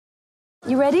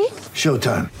You ready?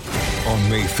 Showtime. On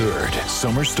May 3rd,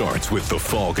 summer starts with The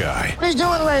Fall Guy. Let's do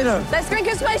it later. Let's drink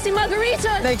a spicy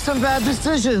margarita. Make some bad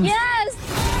decisions. Yes!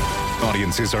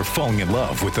 Audiences are falling in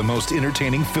love with the most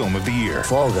entertaining film of the year.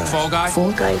 Fall Guy. Fall Guy?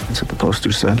 Fall guy. That's what the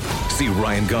poster said. See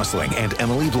Ryan Gosling and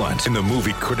Emily Blunt in the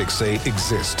movie critics say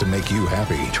exists to make you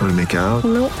happy. Trying to make it out?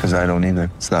 Nope. Because I don't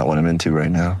either. It's not what I'm into right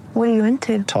now. What are you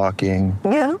into? Talking.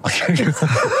 Yeah.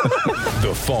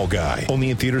 The Fall Guy.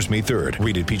 Only in theaters May 3rd.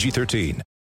 Rated PG-13.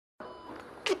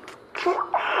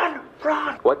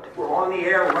 What? We're on the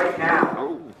air right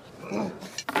now.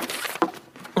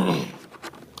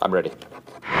 I'm ready.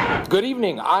 Good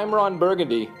evening, I'm Ron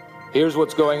Burgundy. Here's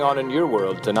what's going on in your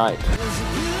world tonight.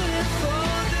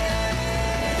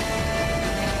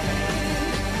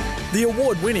 The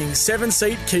award-winning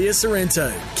 7-seat Kia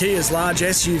Sorento, Kia's large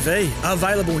SUV,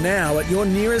 available now at your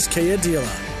nearest Kia dealer.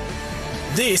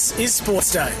 This is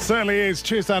Sports Day. Certainly is.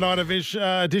 Tuesday night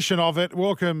edition of it.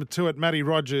 Welcome to it, Matty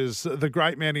Rogers, the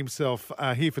great man himself,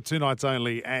 here for 2 nights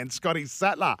only, and Scotty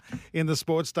Sattler in the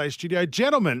Sports Day studio.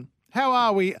 Gentlemen, how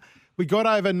are we? We got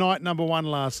over night number 1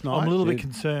 last night. I'm a little bit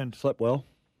concerned. Slept well.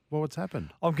 Well, what's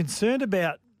happened? I'm concerned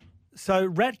about. So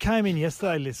Rat came in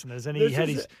yesterday, listeners, and he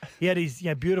had his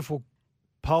beautiful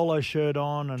polo shirt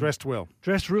on and Dressed well.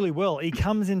 dressed really well. He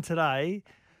comes in today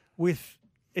with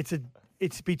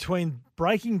it's between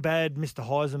Breaking Bad, Mr.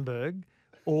 Heisenberg,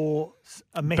 or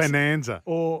a Bonanza.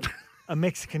 or a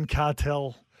Mexican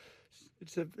cartel.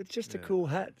 It's just a cool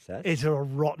hat, Sats. It's a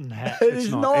rotten hat. It's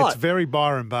not. It's very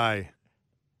Byron Bay.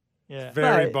 Yeah.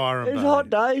 Very Mate, Byron Bay. It was a hot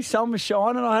day. Sun was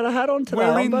shining. I had a hat on today.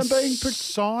 We're I'm being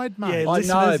inside, mate. Yeah, I listeners,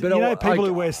 know, but you know I- people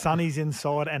who wear sunnies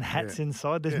inside and hats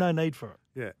inside. There's Yeah. no need for it.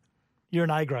 Yeah. You're an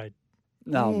A grade.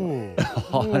 No. Ooh.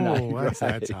 Oh, no, Ooh, that's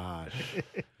great. harsh.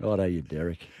 Righto, you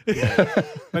Derek.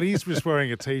 But he's just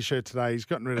wearing a T-shirt today. He's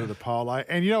gotten rid of the polo.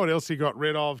 And you know what else he got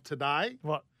rid of today?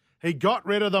 What? He got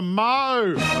rid of the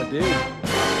mo. I did.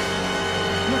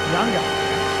 Look younger.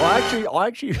 I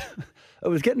actually, I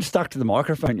was getting stuck to the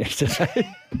microphone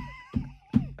yesterday.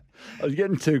 I was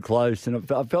getting too close, and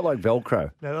I felt like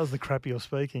Velcro. No, that was the crap you're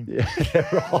speaking. Yeah,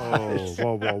 right.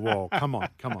 Oh, whoa. Come on.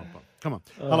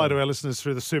 Hello to our listeners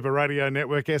through the Super Radio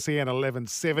Network, SEN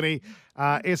 1170,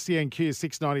 SENQ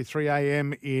 693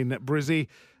 AM in Brizzy,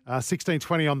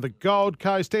 1620 on the Gold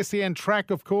Coast, SEN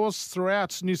Track, of course,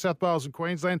 throughout New South Wales and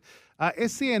Queensland,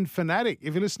 SEN Fanatic,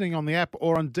 if you're listening on the app,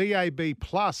 or on DAB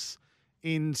Plus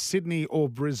in Sydney or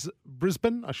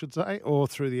Brisbane, I should say, or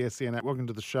through the SEN app. Welcome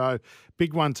to the show.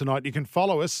 Big one tonight. You can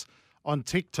follow us on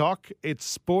TikTok. It's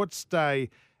Sports Day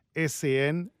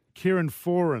SEN. Kieran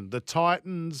Foran, the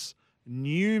Titans'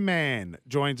 new man,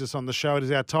 joins us on the show. It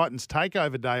is our Titans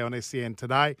Takeover Day on SEN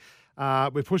today.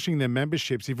 We're pushing their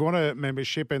memberships. If you want a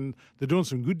membership, and they're doing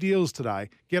some good deals today,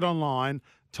 get online,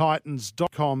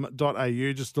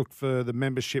 titans.com.au. Just look for the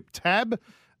membership tab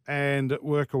and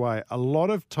work away. A lot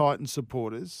of Titans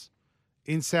supporters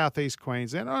in southeast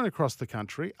Queensland and across the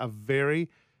country are very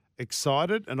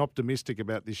excited and optimistic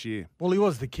about this year. Well, he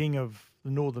was the king of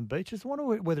the Northern Beaches. I wonder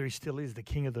whether he still is the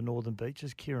king of the Northern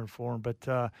Beaches, Kieran Foran. But,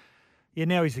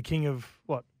 now he's the king of,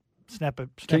 what, Snapper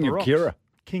King of Rocks. Kira.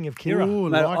 King of Kira. Ooh,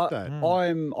 Mate, like that.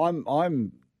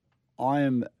 I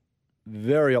am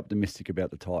very optimistic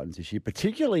about the Titans this year,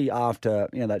 particularly after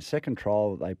that second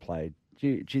trial that they played.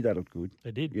 Gee, they looked good.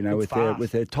 They did.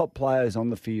 With their top players on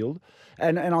the field,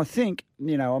 and I think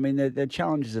their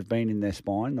challenges have been in their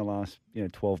spine the last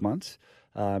 12 months.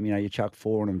 You chuck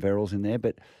Foran and Verrills in there,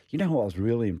 but who I was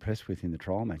really impressed with in the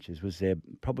trial matches was who's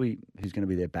going to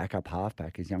be their backup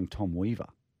halfback is young Tom Weaver.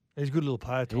 He's a good little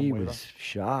player, Tom He Weaver. was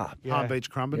sharp. Yeah. Palm Beach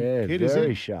Crumbin Yeah, kid,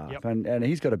 very is sharp, Yep. and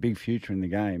he's got a big future in the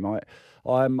game.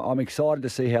 I'm excited to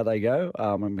see how they go.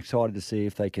 I'm excited to see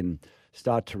if they can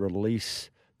start to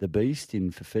release the beast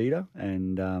in Fafita,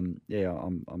 and I'm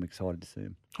excited to see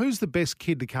him. Who's the best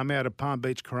kid to come out of Palm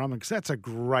Beach Currumbin? Because that's a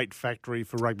great factory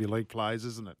for rugby league players,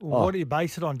 isn't it? What do you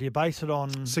base it on? Do you base it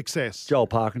on... Success. Joel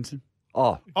Parkinson.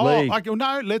 Oh, Oh, League.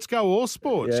 no, let's go all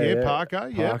sports. Yeah, Parker.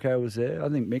 Yeah, Parker was there. I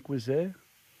think Mick was there.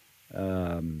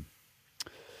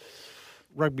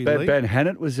 rugby league. Ben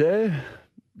Hannett was there.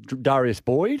 Darius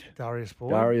Boyd. Darius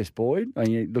Boyd. I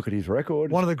mean, you look at his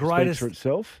record. One of the Speaks greatest- for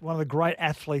itself. One of the great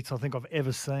athletes I think I've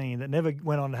ever seen that never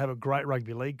went on to have a great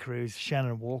rugby league career is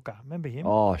Shannon Walker. Remember him?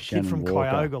 Oh, Kid Shannon from Walker.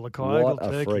 Kyogle, the Kyogle What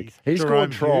a freak. Turkeys. He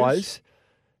Jerome scored tries.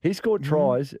 He scored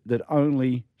tries that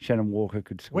only Shannon Walker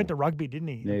could score. Went to rugby, didn't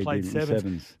he? Yeah, he Played did, in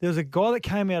sevens. There was a guy that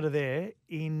came out of there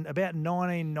in about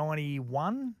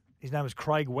 1991. His name was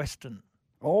Craig Weston.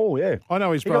 Oh, yeah. I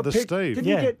know his He got brother picked- Steve. Didn't,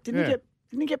 Yeah.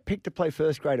 Didn't he get picked to play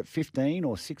first grade at 15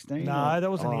 or 16? No, that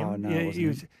wasn't Oh, him. no, Yeah, it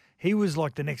wasn't him. he was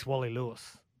like the next Wally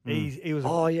Lewis. He was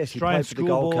Oh, a yes, he Australian played for the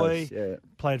Gold schoolboy, Coast, yeah.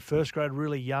 played first grade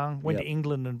really young, went Yep. to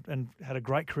England and had a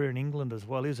great career in England as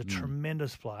well. He was a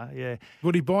tremendous player, yeah.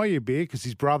 Would he buy you a beer because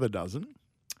his brother doesn't?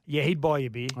 Yeah, he'd buy you a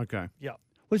beer. Okay. Yeah.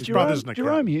 Was His Jerome, brother's an Jerome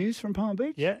accountant. Hughes from Palm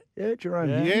Beach? Yeah. Yeah, Jerome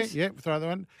Yeah. Hughes. Yeah, throw that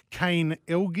one. Kane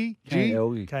Elgie. Kane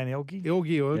Elgie. Kane Elgie.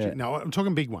 Elgie. Yeah. No, I'm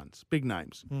talking big ones, big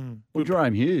names. Well,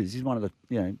 Jerome Hughes, he's one of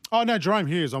the, Oh, no, Jerome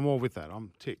Hughes, I'm all with that.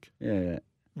 I'm tick. yeah.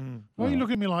 Why are you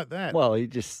looking at me like that? Well, he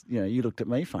just, you looked at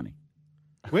me funny.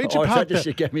 Where'd you Oh, is park that just the,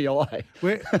 you gave me eye?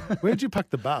 Where'd you park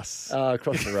the bus?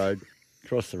 Across the road.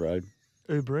 Across the road.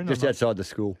 Uber in. Just outside the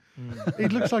school. He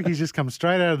looks like he's just come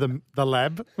straight out of the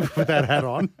lab with that hat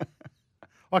on.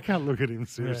 I can't look at him,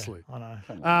 seriously. I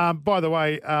know. By the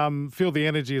way, feel the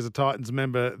energy as a Titans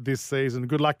member this season.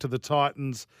 Good luck to the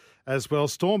Titans as well.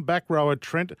 Storm back rower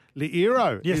Trent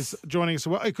Liero Yes. is joining us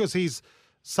because he's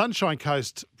Sunshine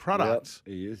Coast product.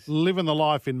 Yep, he is. Living the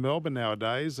life in Melbourne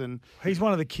nowadays. And He's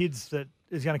one of the kids that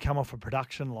is going to come off a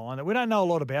production line that we don't know a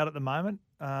lot about at the moment,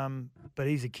 but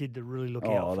he's a kid to really look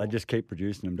out Oh, for. they just keep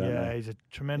producing them, don't yeah, they? he's a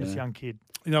tremendous young kid.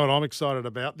 you know what I'm excited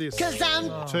about? This.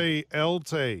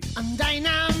 TLT.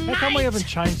 How come we haven't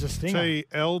changed the stinger?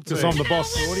 TLT. Because I'm the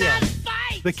boss audio.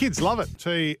 The kids love it.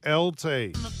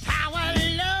 TLT.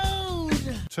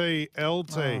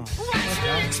 TLT.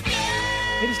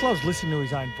 He just loves listening to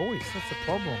his own voice. That's the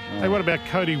problem. Hey, what about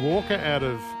Cody Walker out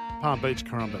of Palm Beach,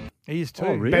 Currumbin? He is too.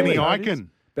 Oh, really? Benny That Eichen.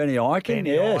 Benny Eichen,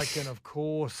 Benny yes. Eichen, of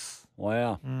course.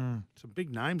 Wow. Some big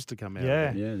names to come out Yeah,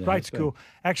 of it. Yeah, there great has been. school.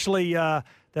 Actually, they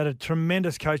had a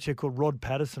tremendous coach here called Rod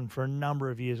Patterson for a number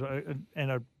of years,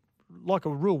 and a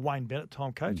real Wayne Bennett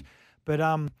time coach. But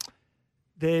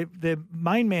their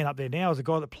main man up there now is a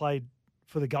guy that played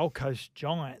for the Gold Coast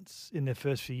Giants in their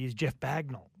first few years, Jeff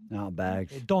Bagnall. Oh,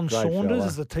 Bags. Don Great Saunders fella.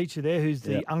 is the teacher there, who's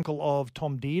the Yep. uncle of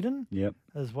Tom Dearden Yep.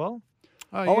 as well.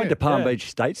 Oh, I went to Palm yeah. Beach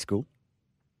State School.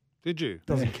 Did you?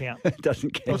 Doesn't count. It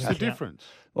doesn't count. What's the difference?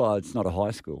 Well, it's not a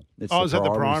high school. It's Oh, is that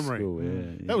the primary? School.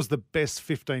 Yeah, That was the best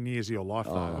 15 years of your life,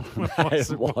 though.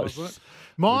 it was. Wasn't it?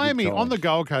 Miami, Good on the times.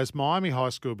 Gold Coast, Miami High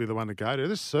School would be the one to go to.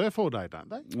 They surf all day, don't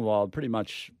they? Well, pretty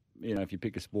much, if you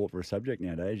pick a sport for a subject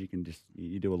nowadays, you can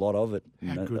you do a lot of it.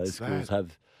 And How good's those schools that?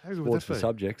 have How good would sports that for be?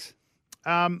 subjects.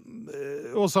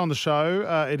 Also on the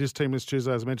show, it is Teamless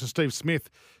Tuesday, as I mentioned. Steve Smith,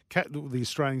 the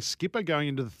Australian skipper, going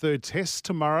into the third test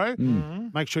tomorrow.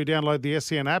 Make sure you download the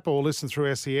SEN app or listen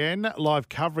through SEN. Live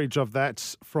coverage of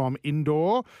that from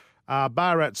indoor.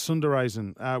 Bharat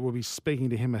Sundaresan will be speaking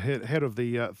to him ahead of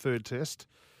the third test.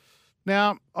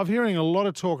 Now, I'm hearing a lot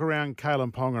of talk around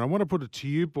Kalen Ponga, and I want to put it to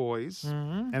you boys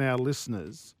and our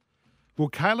listeners. Will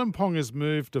Kalen Ponga's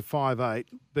move to 5'8"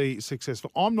 be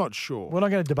successful? I'm not sure. We're not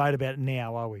going to debate about it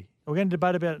now, are we? Are we going to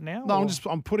debate about it now? No,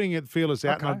 or- I'm putting it feelers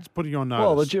out and Okay. I'm just putting you on notice.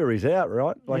 Well, the jury's out,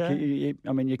 right? Like, Yeah.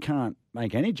 you can't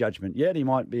make any judgment yet. He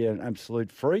might be an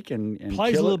absolute freak and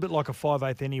plays a kill little it. bit like a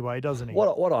 5'8" anyway, doesn't he?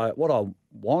 What I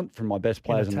want from my best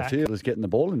players in the attack. field is getting the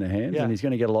ball in their hands, Yeah. and he's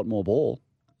going to get a lot more ball.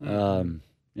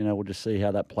 We'll just see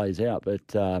how that plays out. But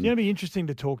You know, it'd be interesting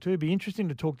to talk to. It'd be interesting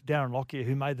to talk to Darren Lockyer,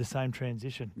 who made the same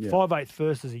transition. Yeah. 5'8"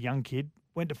 first as a young kid,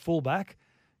 went to fullback,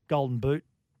 golden boot,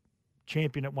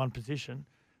 champion at one position,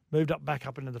 moved back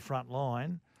up into the front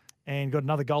line, and got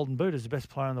another golden boot as the best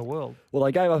player in the world. well,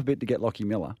 they gave up a bit to get Lockie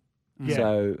Miller. Yeah.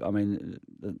 So, I mean,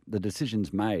 the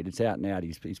decision's made. It's out and out.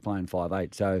 He's playing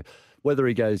 5'8". So, whether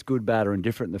he goes good, bad, or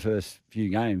indifferent in the first few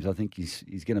games, I think he's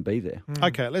going to be there.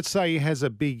 Okay, let's say he has a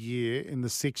big year in the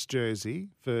 6 jersey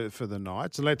for the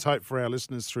Knights, and let's hope for our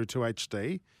listeners through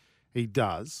 2HD he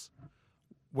does.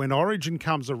 When Origin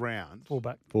comes around,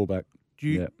 Fullback. Fullback. do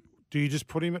you Yeah. just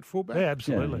put him at fullback? Yeah,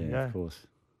 absolutely. Yeah, of course.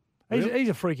 He's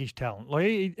a freakish talent. Like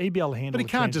he'd be able to handle. But he the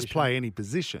can't just transition. play any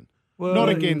position. Well, Not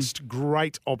against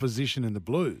great opposition in the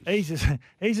Blues. He's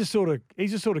a sort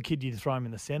of kid you'd throw him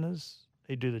in the centres.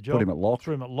 He'd do the job. him at lock.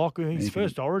 Threw him at lock. His Anything.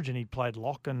 first Origin, he played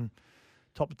lock and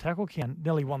topped the tackle count.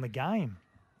 Nearly won the game.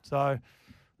 So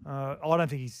I don't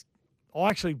think he's. I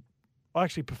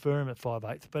actually prefer him at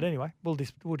 5'8". But anyway, we'll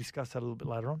discuss that a little bit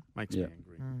later on. Makes me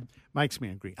angry. Makes me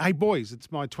angry. Hey, boys,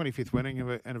 it's my 25th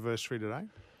wedding anniversary today.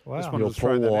 Wow. Just wanted Your to throw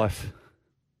poor that out. wife.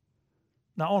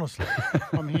 No, honestly,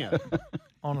 I'm here.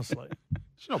 honestly.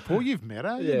 She's not poor. You've met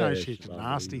her. You Yeah, know she's she's a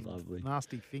lovely, lovely.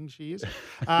 nasty thing she is.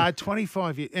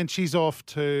 25 years. And she's off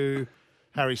to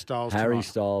Harry Styles Harry tomorrow.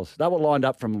 Styles. They were lined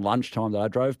up from lunchtime. I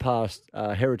drove past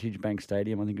Heritage Bank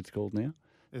Stadium, I think it's called now.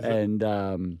 Is it? And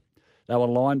they were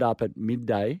lined up at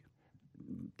midday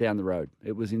down the road.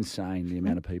 It was insane, the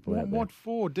amount of people out there. What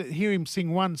for? Hear him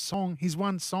sing one song. His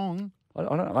one song. I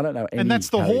don't know any And that's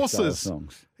the Harry horses. Styles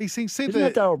songs. He sings. See Isn't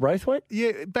that Daryl Braithwaite?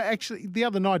 Yeah, but actually, the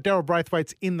other night, Daryl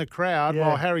Braithwaite's in the crowd Yeah.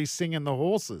 while Harry's singing the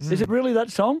horses. Is it really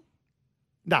that song?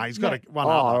 No, he's got one Oh,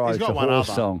 other. right, He's it's got a one horse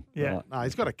other. song. Yeah. Right. No,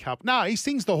 he's got a couple. No, he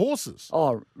sings The Horses.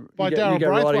 Oh, By you Darryl go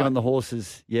riding Braithwaite. on the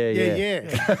horses. Yeah. Yeah.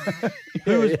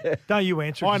 Who was? Don't you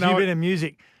answer? I 'Cause know you've it. been in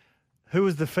music. Who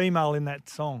was the female in that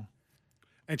song?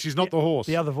 And she's not the horse.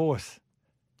 The other voice.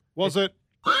 Was it?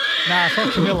 No, it's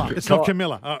not Camilla. It's not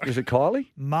Camilla. Oh, Was it Kylie?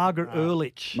 Margaret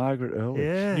Ehrlich. Margaret Earle.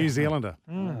 Yeah. New Zealander.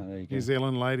 Oh, there you go. New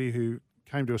Zealand lady who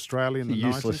came to Australia in It's the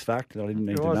a useless 90s. fact that I didn't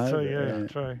need It to was know. too, but, yeah,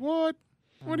 true. What?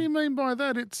 What do you mean by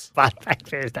that? It's Fun Fact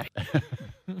Thursday.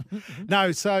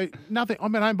 no. So nothing.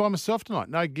 I'm at home by myself tonight.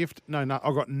 No gift. No. I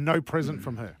got no present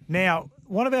from her. Now,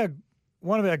 one of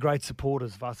our great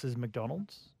supporters of us is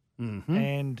McDonald's,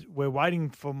 and we're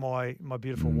waiting for my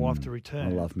beautiful wife to return.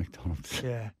 I love McDonald's.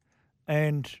 Yeah,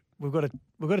 and we've got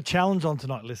a challenge on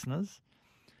tonight, listeners.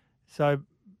 So,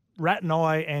 Rat and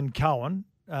I and Cohen,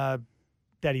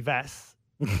 Daddy Vass,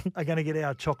 are going to get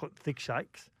our chocolate thick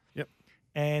shakes. Yep.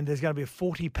 And there's going to be a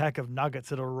 40-pack of nuggets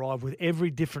that'll arrive with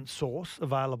every different sauce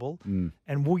available, and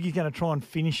Woogie's going to try and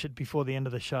finish it before the end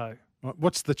of the show.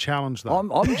 What's the challenge though?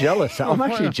 I'm jealous. I'm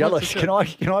actually jealous. Can I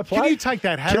play? Can you take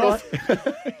that hat Can I-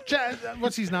 off?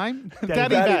 What's his name?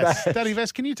 Daddy Vass. Vass. Daddy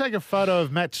Vass. Can you take a photo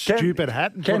of Matt's Can- stupid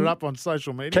hat and put can- it up on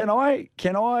social media? Can I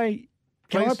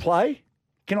Please. play?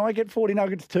 Can I get 40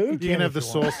 nuggets too? You can have the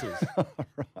if you want. sauces.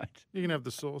 Right. You can have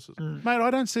the sauces, mate. I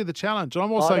don't see the challenge.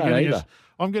 I'm also don't getting either.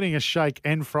 I'm getting a shake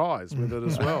and fries with it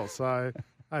as well. So,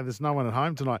 hey, there's no one at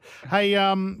home tonight. Hey,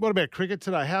 what about cricket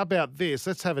today? How about this?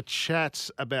 Let's have a chat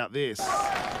about this.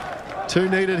 2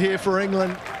 needed here for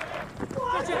England. Flick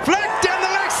down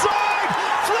the leg side!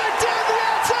 Flick down the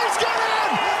outside! He's got in!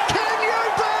 Can you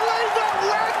believe it?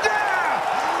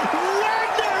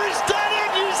 Wagner has done it!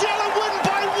 New Zealand win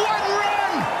by 1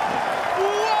 run!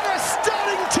 What a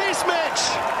stunning test match!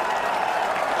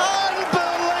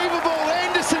 Unbelievable!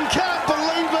 Anderson can't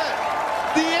believe it!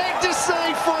 The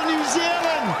ecstasy for New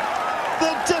Zealand!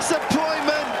 The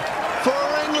disappointment for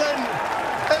England!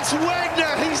 It's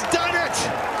Wagner! He's done it!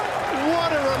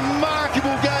 What a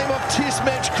remarkable game of Test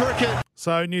match cricket.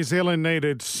 So New Zealand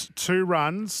needed 2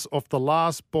 runs off the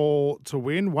last ball to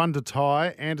win, 1 to tie.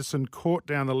 Anderson caught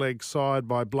down the leg side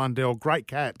by Blundell. Great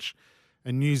catch.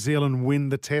 And New Zealand win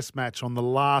the test match on the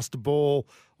last ball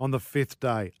on the 5th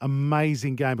day.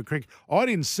 Amazing game of cricket. I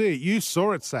didn't see it. You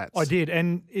saw it, Sats. I did.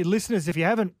 And listeners, if you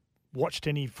haven't watched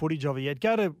any footage of it yet,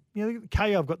 go to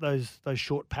KO. I've got those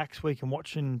short packs where you can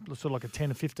watch in sort of like a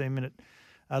 10 or 15 minute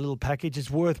little package.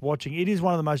 It's worth watching. It is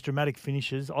one of the most dramatic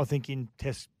finishes, I think, in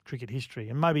Test cricket history.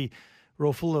 And maybe we're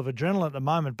all full of adrenaline at the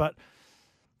moment, but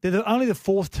they're only the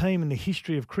 4th team in the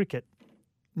history of cricket,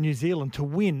 New Zealand, to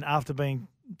win after being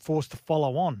forced to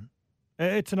follow on.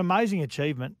 It's an amazing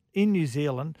achievement in New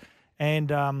Zealand. And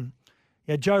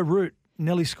Joe Root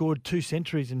nearly scored 2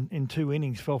 centuries in 2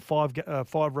 innings, fell 5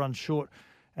 runs short.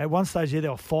 At one stage there, they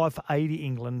were 5 for 80,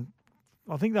 England.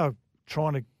 I think they were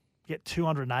trying to get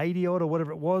 280 odd or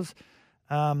whatever it was.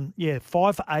 5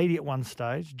 for 80 at one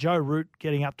stage. Joe Root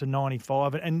getting up to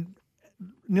 95 and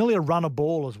nearly a run a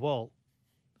ball as well.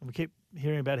 And we keep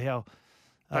hearing about how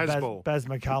Bazball. Baz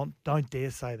McCullum, don't dare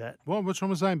say that. What's wrong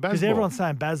with saying Because Bazball? everyone's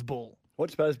saying Bazball.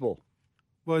 What's baseball?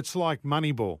 Well, it's like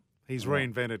Moneyball. He's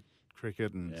reinvented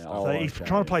cricket and stuff. Oh, So he's okay.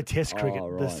 trying to play Test cricket Oh,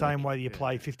 the right, same way that you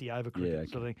play 50-over cricket. Yeah,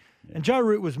 okay. Sort of thing. And Joe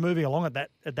Root was moving along at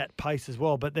that pace as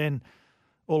well, but then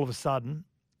all of a sudden,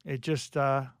 it just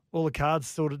all the cards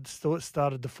started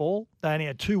to fall. They only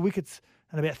had 2 wickets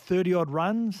and about 30-odd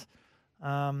runs.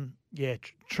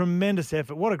 Tremendous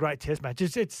effort. What a great Test match.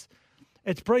 It's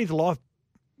breathed life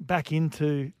back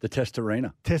into The Test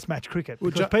arena. Test match cricket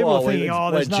because people are thinking,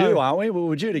 we're due, aren't we? Well,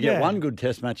 we're due to get Yeah. one good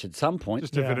Test match at some point.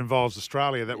 Just if it involves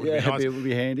Australia, that would be nice. it would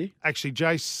be handy. Actually,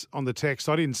 Jace on the text,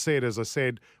 I didn't see it, as I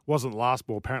said, wasn't last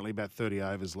ball, apparently about 30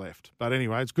 overs left. But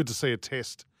anyway, it's good to see a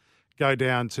test go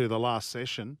down to the last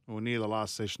session, or near the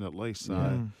last session at least.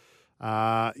 So,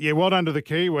 well done to the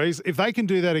Kiwis. If they can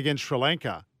do that against Sri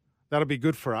Lanka, that'll be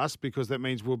good for us because that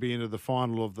means we'll be into the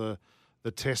final of the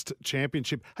Test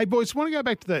Championship. Hey, boys, want to go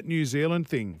back to that New Zealand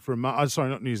thing for a moment? Sorry,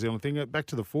 not New Zealand thing, back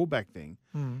to the fullback thing.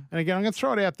 And again, I'm going to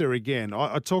throw it out there again.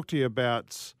 I talked to you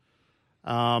about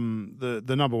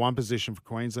the number 1 position for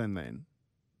Queensland then.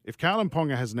 If Carlin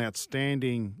Ponga has an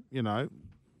outstanding,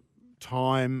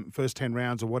 time, first 10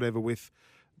 rounds or whatever with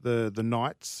the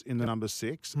Knights in the number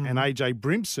 6, and AJ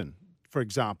Brimson, for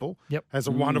example, has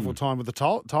a wonderful time with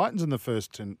the Titans in the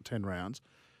first 10 rounds,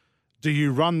 do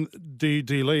you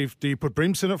leave? Do you put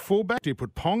Brimson at fullback? Do you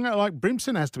put Ponga? Like,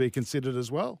 Brimson has to be considered as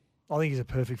well. I think he's a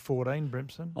perfect 14,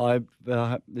 Brimson.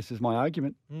 This is my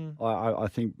argument. I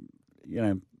think,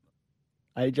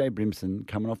 AJ Brimson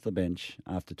coming off the bench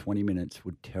after 20 minutes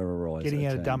would terrorise Getting that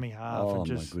out of team. dummy half Oh, and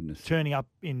just my goodness. turning up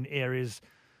in areas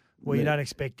where you don't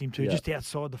expect him to, just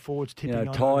outside the forwards tipping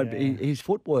on. Tide, his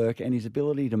footwork and his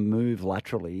ability to move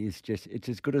laterally is it's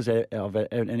as good as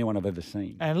anyone I've ever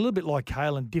seen. And a little bit like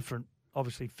Kalen, different,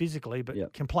 obviously physically,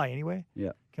 but can play anywhere.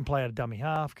 Yeah. Can play at a dummy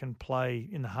half, can play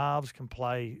in the halves, can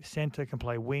play centre, can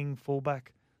play wing,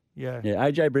 fullback. Yeah. Yeah,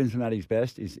 AJ Brimson at his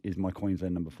best is my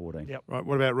Queensland number 14. Yep. Right.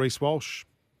 What about Reece Walsh?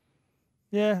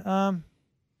 Yeah.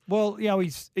 Well,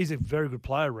 he's a very good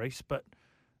player, Reece, but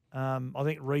I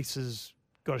think Reece has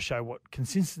got to show what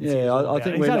consistency is all I about.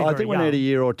 think He's we need a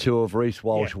year or two of Reece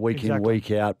Walsh week in, exactly. week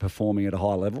out performing at a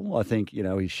high level. I think,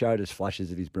 he showed us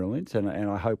flashes of his brilliance, and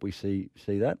I hope we see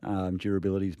that.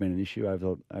 Durability has been an issue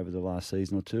over the last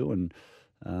season or two, and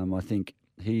I think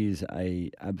he is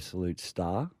a absolute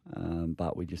star,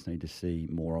 but we just need to see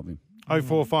more of him.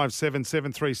 0457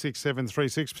 736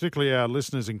 736, particularly our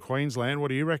listeners in Queensland. What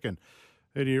do you reckon?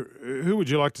 Who would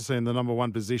you like to see in the number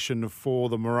one position for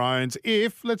the Maroons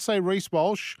if, let's say, Reece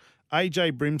Walsh,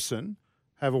 AJ Brimson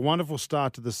have a wonderful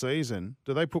start to the season?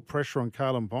 Do they put pressure on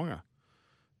Kalen Ponga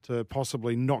to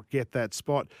possibly not get that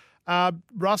spot?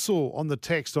 Russell on the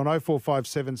text on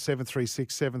 0457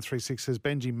 736 736 says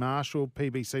Benji Marshall,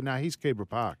 PBC. No, he's Kebra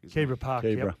Park. Kebra Park,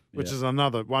 Kebra, which is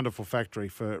another wonderful factory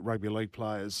for rugby league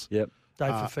players. Yep.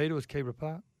 Dave Fafita was Kebra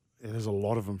Park. Yeah, there's a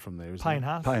lot of them from there, isn't Payne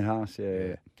there? Haas. Payne Haas,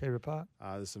 yeah. Kebra Park.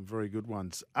 There's some very good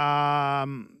ones.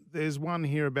 There's one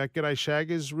here about G'day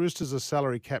Shaggers. Roosters are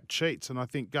salary cap cheats, and I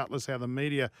think gutless how the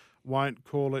media won't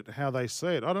call it how they see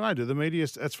it. I don't know. Do the media?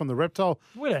 That's from the Reptile.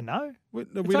 We don't know.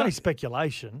 It's only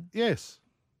speculation. Yes.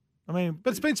 I mean,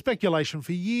 but it's been speculation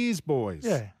for years, boys.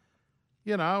 Yeah.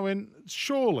 And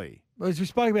surely. As we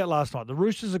spoke about last night, the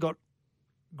Roosters have got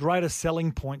greater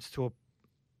selling points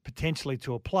potentially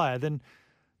to a player than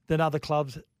other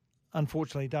clubs,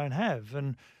 unfortunately, don't have.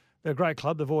 And they're a great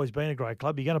club. They've always been a great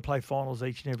club. You're going to play finals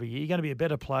each and every year. You're going to be a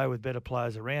better player with better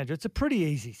players around you. It's a pretty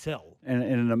easy sell. And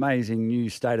an amazing new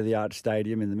state-of-the-art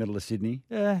stadium in the middle of Sydney.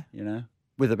 Yeah.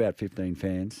 With about 15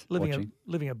 fans watching.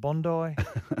 Living at Bondi.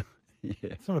 Yeah.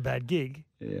 It's not a bad gig.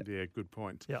 Yeah, good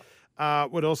point. Yeah.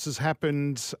 What else has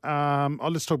happened?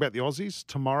 Let's talk about the Aussies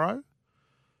tomorrow.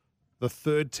 The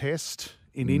third test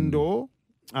in indoor.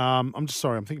 I'm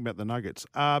thinking about the Nuggets.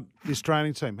 The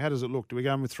Australian team, how does it look? Do we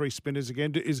go in with three spinners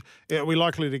again? Are we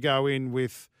likely to go in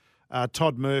with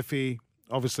Todd Murphy,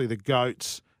 obviously the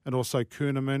GOATs, and also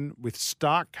Kuhnemann, with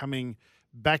Stark coming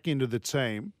back into the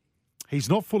team? He's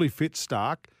not fully fit,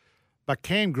 Stark, but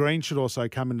Cam Green should also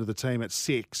come into the team at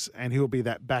 6, and he'll be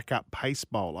that backup pace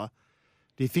bowler.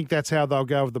 Do you think that's how they'll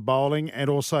go with the bowling, and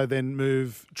also then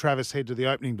move Travis Head to the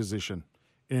opening position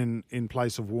in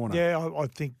place of Warner? Yeah, I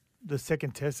think the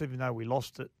second test, even though we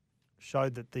lost it,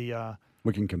 showed that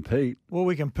we can compete. Well,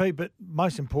 we compete, but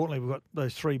most importantly, we've got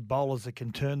those three bowlers that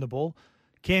can turn the ball.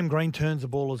 Cam Green turns the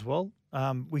ball as well.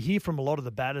 We hear from a lot of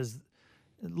the batters,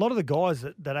 a lot of the guys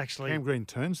that actually... Cam Green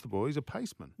turns the ball. He's a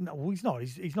paceman. No, well, he's not.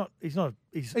 He's not.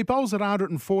 He bowls at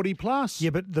 140 plus.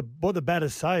 Yeah, but what the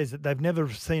batters say is that they've never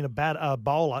seen a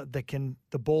bowler that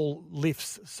the ball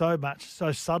lifts so much,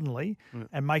 so suddenly,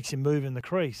 and makes him move in the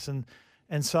crease.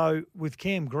 And so with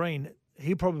Cam Green,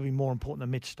 he'll probably be more important than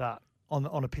Mitch Stark on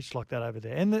a pitch like that over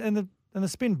there. And the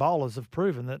spin bowlers have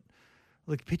proven that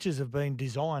the pitches have been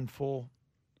designed for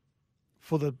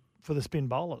the spin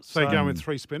bowlers. So you're going with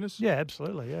three spinners? Yeah,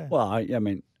 absolutely. Yeah. Well, I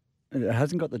mean, it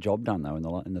hasn't got the job done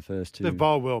though in the first two. They've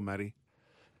bowled well, Matty.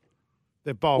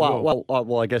 They've bowled well.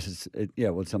 Well, I guess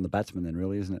it's on the batsman then,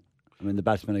 really, isn't it? I mean, the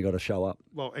batsmen have got to show up.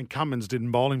 Well, and Cummins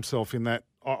didn't bowl himself in that.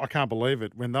 I can't believe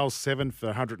it. When they were 7 for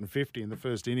 150 in the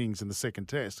first innings in the second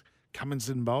test, Cummins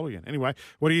didn't bowl again. Anyway,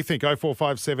 what do you think?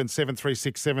 0457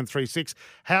 736 736.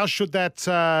 How should that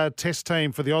test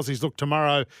team for the Aussies look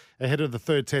tomorrow ahead of the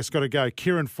third test? Got to go.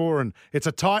 Kieran Foran. It's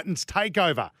a Titans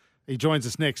takeover. He joins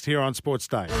us next here on Sports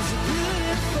Day.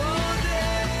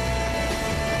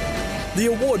 The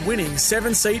award-winning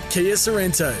 7-seat Kia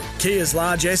Sorrento, Kia's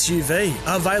large SUV,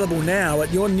 available now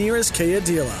at your nearest Kia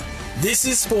dealer. This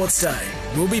is Sports Day.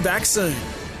 We'll be back soon.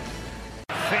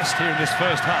 Fest here in this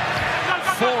first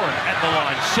half. Foran at the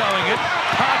line, showing it.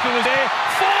 Parker was there.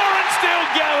 Foran still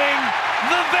going.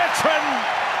 The veteran.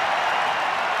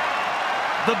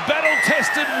 The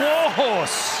battle-tested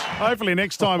warhorse. Hopefully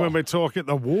next time when we're talking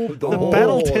the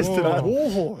battle-tested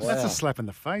warhorse. That's a slap in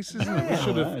the face, isn't it? We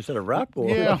should have. Is that a rap? Or?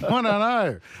 Yeah, I don't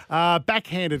know.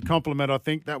 Backhanded compliment, I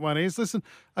think that one is. Listen,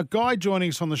 a guy joining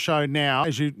us on the show now,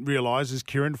 as you realise, is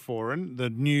Kieran Foran, the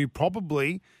new,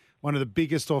 probably one of the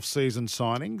biggest off-season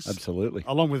signings. Absolutely.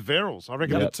 Along with Verrills. I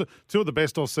reckon two of the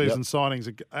best off-season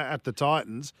signings at the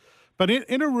Titans. But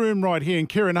in a room right here, and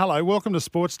Kieran, hello, welcome to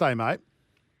Sports Day, mate.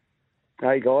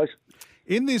 Hey, guys.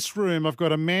 In this room, I've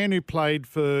got a man who played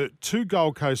for 2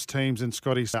 Gold Coast teams in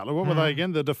Scotty Sattler. What were they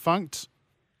again? The defunct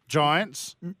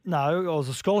Giants? No, I was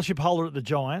a scholarship holder at the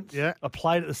Giants. Yeah. I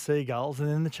played at the Seagulls and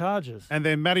then the Chargers. And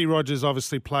then Matty Rogers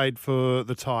obviously played for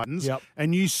the Titans. Yep.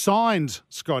 And you signed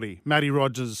Scotty, Matty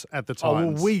Rogers, at the Oh,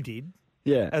 Titans. well, we did.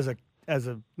 Yeah. As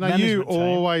a No, you management team.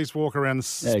 always walk around the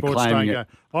sports day claiming and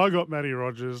go, I got Matty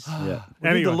Rogers. Yeah.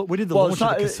 Anyway. We did the Well, launch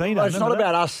of the casino. it's not remember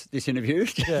about us, this interview.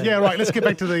 Yeah, right. Let's get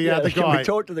back to the Can guy. we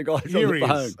talk to the guys Here on the he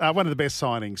phone? is, one of the best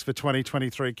signings for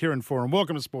 2023, Kieran Foran.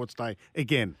 Welcome to Sports Day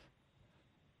again.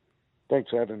 Thanks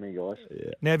for having me, guys.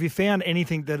 Yeah. Now, have you found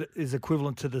anything that is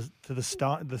equivalent to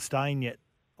the stain yet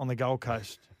on the Gold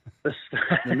Coast?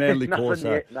 The Manly Nothing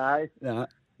Corso. yet, no. No.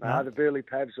 No, the Burley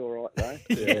Pab's all right, though.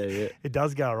 Yeah. It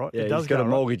does go right. Yeah, it does he's got go to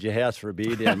right. mortgage your house for a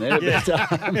beer down there.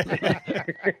 That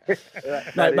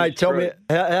Mate, is tell true. me,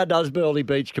 how does Burley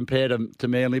Beach compare to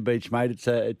Manly Beach, mate? It's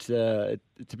a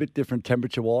bit different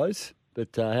temperature-wise, but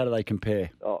how do they compare?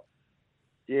 Oh,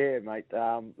 yeah, mate.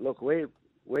 Look, we're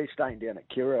staying down at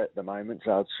Kira at the moment,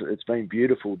 so it's been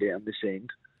beautiful down this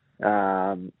end.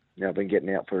 I've been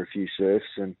getting out for a few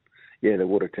surfs, and yeah, the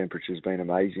water temperature's been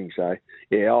amazing. So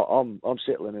yeah, I'm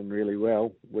settling in really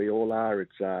well. We all are.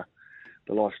 It's the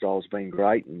lifestyle's been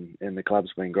great, and the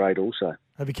club's been great also.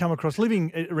 Have you come across,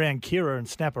 living around Kira and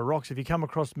Snapper Rocks, have you come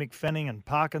across Mick Fanning and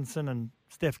Parkinson and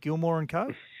Steph Gilmore and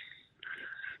co?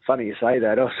 Funny you say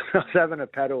that. I was having a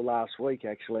paddle last week,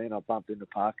 actually, and I bumped into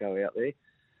Parko out there.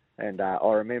 And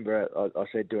I remember I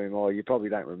said to him, oh, you probably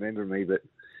don't remember me, but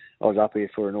I was up here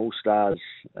for an All-Stars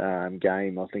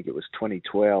game. I think it was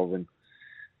 2012, and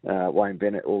Wayne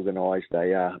Bennett organised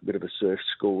a bit of a surf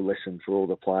school lesson for all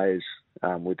the players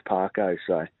with Parko.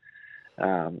 So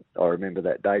I remember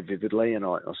that day vividly, and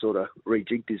I sort of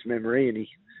rejigged his memory, and he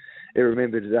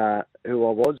remembered who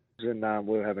I was, and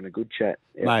we were having a good chat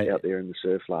out there in the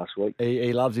surf last week.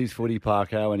 He loves his footy,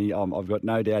 Parko, and I've got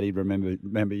no doubt he'd remember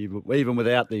you even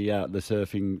without the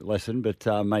surfing lesson. But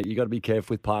mate, you got to be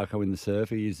careful with Parko in the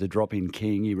surf. He is the drop-in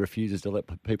king. He refuses to let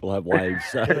people have waves.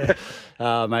 So,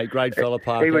 mate, great fella,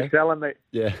 Parko. He was telling me.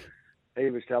 Yeah. He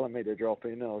was telling me to drop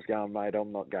in. I was going, mate,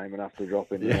 I'm not game enough to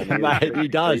drop in. Yeah, mate, he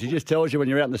does. He just tells you when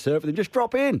you're out in the surf, and just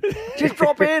drop in. Just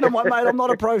drop in. I'm like, mate, I'm not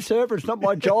a pro surfer. It's not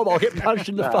my job. I'll get punched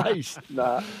in the face.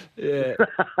 Nah. Yeah.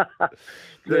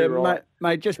 Right.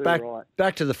 Mate, just back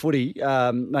to the footy.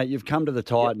 Mate, you've come to the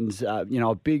Titans,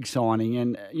 a big signing.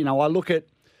 And, I look at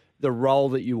the role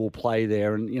that you will play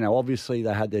there. And, obviously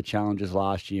they had their challenges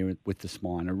last year with the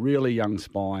spine, a really young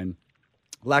spine.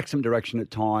 Lacked some direction at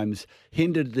times,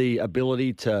 hindered the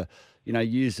ability to,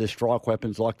 use the strike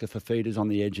weapons like the Fafitas on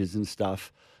the edges and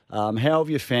stuff. How have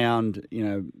you found,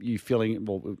 you feeling,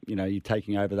 you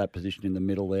taking over that position in the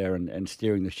middle there and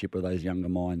steering the ship of those younger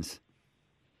minds?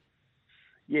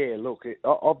 Yeah, look,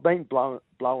 I've been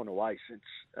blown away since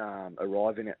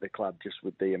arriving at the club, just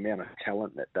with the amount of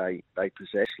talent that they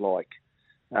possess. Like,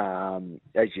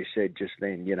 as you said just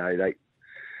then,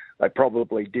 they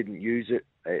probably didn't use it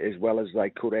as well as they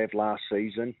could have last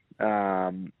season,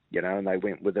 and they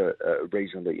went with a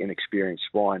reasonably inexperienced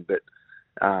spine. But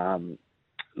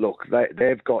look,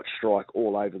 they've got strike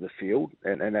all over the field,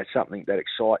 and that's something that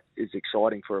is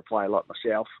exciting for a player like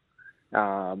myself.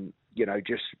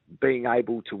 Just being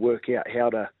able to work out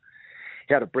how to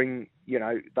bring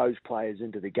those players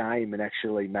into the game and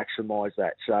actually maximise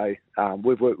that. So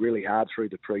we've worked really hard through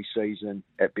the pre-season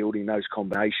at building those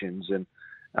combinations, and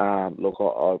look,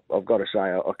 I've got to say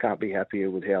I can't be happier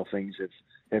with how things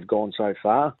have gone so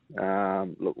far.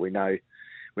 Look, we know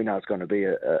it's going to be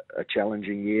a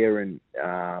challenging year, and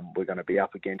we're going to be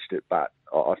up against it, but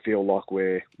I feel like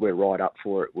we're right up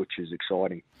for it, which is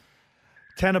exciting.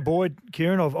 Tanner Boyd,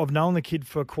 Kieran, I've known the kid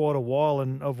for quite a while,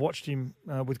 and I've watched him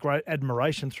with great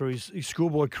admiration through his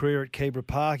schoolboy career at Keebra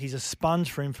Park. He's a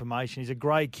sponge for information. He's a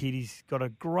great kid. He's got a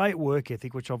great work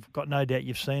ethic, which I've got no doubt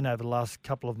you've seen over the last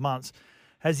couple of months.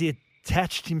 Has he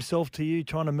attached himself to you,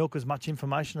 trying to milk as much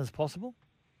information as possible?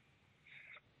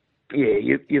 Yeah,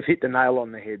 you've hit the nail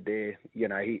on the head there.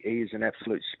 He is an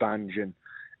absolute sponge, and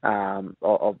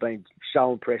I've been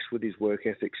so impressed with his work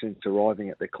ethic since arriving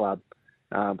at the club.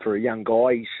 For a young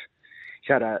guy, he's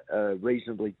had a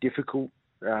reasonably difficult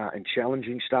and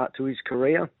challenging start to his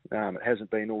career. It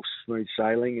hasn't been all smooth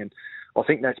sailing, and I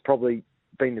think that's probably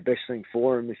been the best thing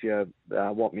for him. If you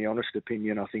want my honest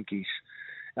opinion, I think he's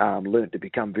learnt to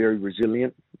become very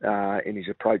resilient in his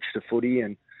approach to footy,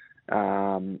 and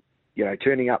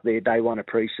turning up there day one of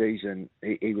pre-season,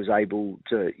 he was able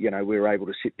to, we were able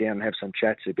to sit down and have some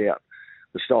chats about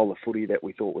the style of footy that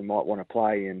we thought we might want to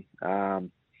play, and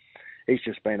he's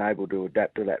just been able to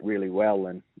adapt to that really well.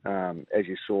 And as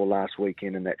you saw last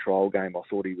weekend in that trial game, I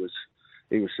thought he was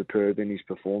superb in his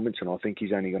performance, and I think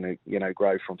he's only going to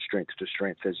grow from strength to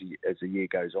strength as the year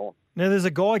goes on. Now, there's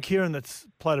a guy, Kieran, that's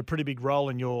played a pretty big role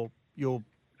in your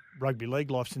rugby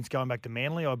league life since going back to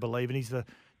Manly, I believe, and he's the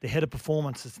head of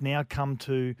performance that's now come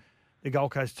to the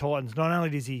Gold Coast Titans. Not only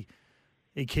does he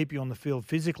keep you on the field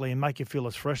physically and make you feel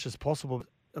as fresh as possible,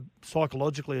 but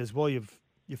psychologically as well, you've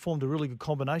formed a really good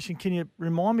combination. Can you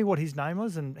remind me what his name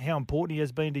was and how important he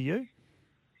has been to you?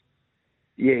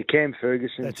 Yeah, Cam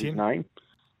Ferguson's That's his him. name.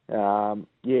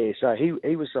 So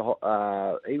he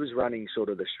was running sort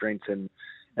of the strength and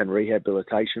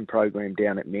rehabilitation program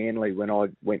down at Manly when I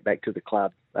went back to the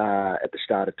club at the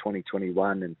start of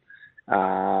 2021.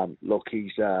 And look,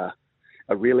 he's a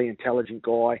really intelligent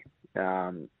guy.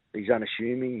 He's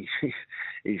unassuming.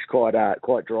 He's quite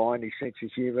dry in his sense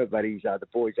of humour, but the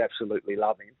boys absolutely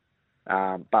love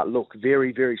him. But look,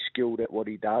 very, very skilled at what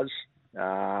he does,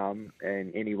 and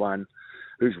anyone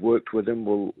who's worked with him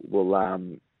will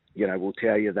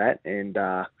tell you that. And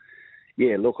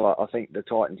look, I think the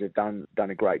Titans have done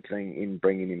a great thing in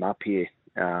bringing him up here.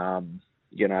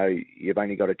 You've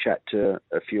only got to chat to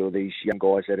a few of these young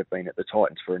guys that have been at the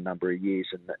Titans for a number of years,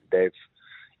 and they've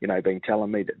been telling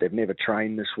me that they've never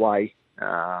trained this way.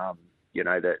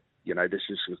 This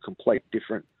is a complete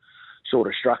different sort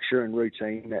of structure and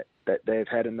routine that they've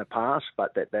had in the past,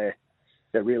 but that they're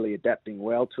really adapting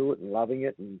well to it and loving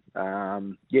it. And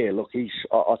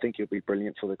I think he'll be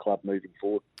brilliant for the club moving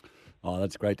forward. Oh,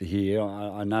 that's great to hear.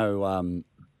 I know,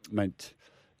 mate,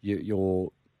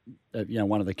 you're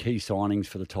one of the key signings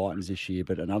for the Titans this year,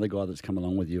 but another guy that's come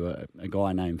along with you, a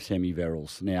guy named Sammy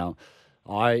Verrills. Now,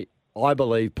 I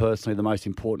believe personally the most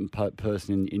important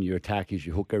person in your attack is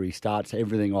your hooker. He starts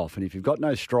everything off, and if you've got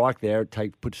no strike there,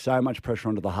 it puts so much pressure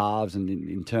onto the halves, and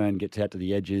in turn gets out to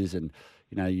the edges, and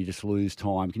you just lose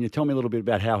time. Can you tell me a little bit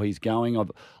about how he's going?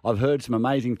 I've heard some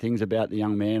amazing things about the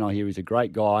young man. I hear he's a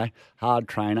great guy, hard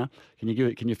trainer. Can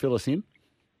you fill us in?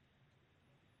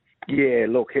 Yeah,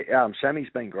 look, Sammy's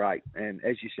been great, and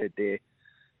as you said there,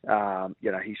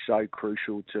 he's so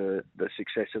crucial to the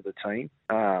success of the team.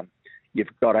 You've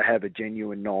got to have a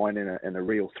genuine 9 and a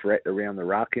real threat around the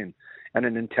ruck, and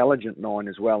an intelligent 9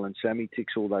 as well. And Sammy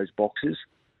ticks all those boxes.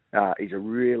 He's a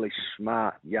really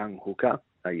smart young hooker.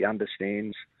 He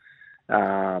understands,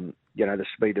 the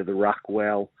speed of the ruck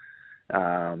well,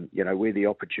 where the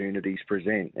opportunities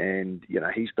present. And,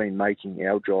 he's been making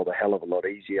our job a hell of a lot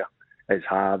easier as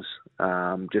halves,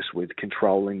 just with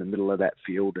controlling the middle of that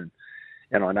field. And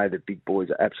I know that big boys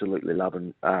are absolutely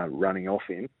loving running off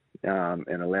him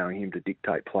and allowing him to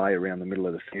dictate play around the middle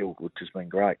of the field, which has been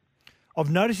great. I've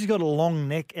noticed he's got a long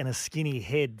neck and a skinny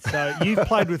head. So you've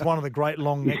played with one of the great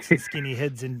long necks and skinny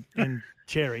heads in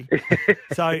Cherry.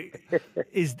 So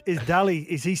is Daly,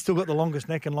 is he still got the longest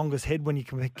neck and longest head when you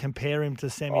compare him to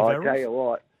Sammy Verrills? I tell you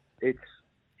what, it's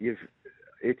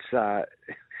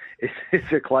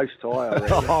a close tie, I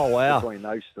reckon, between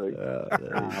those two.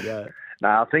 No,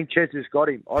 I think Ches has got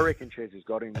him. I reckon Ches has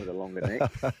got him with a longer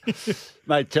neck.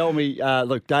 Mate, tell me,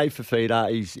 look, Dave Fifita,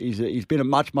 he's been a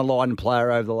much maligned player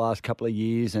over the last couple of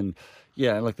years, and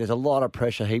look, there's a lot of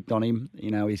pressure heaped on him.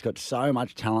 He's got so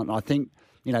much talent, and I think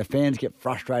fans get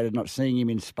frustrated not seeing him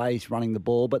in space running the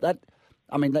ball, but that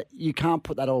you can't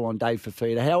put that all on Dave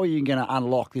Fifita. How are you going to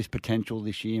unlock this potential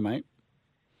this year, mate?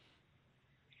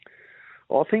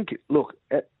 Well, I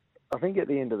think at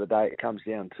the end of the day, it comes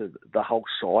down to the whole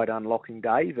side unlocking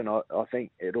Dave, and I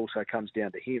think it also comes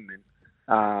down to him.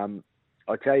 And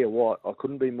I tell you what, I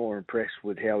couldn't be more impressed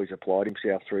with how he's applied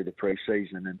himself through the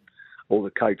pre-season, and all the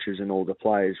coaches and all the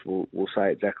players will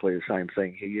say exactly the same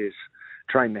thing. He has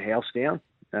trained the house down.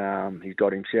 He's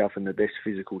got himself in the best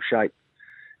physical shape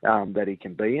that he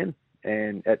can be in.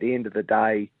 And at the end of the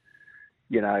day,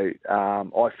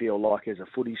 I feel like as a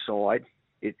footy side,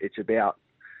 it's about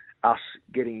us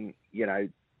getting, the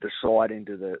side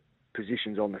into the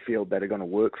positions on the field that are going to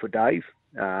work for Dave.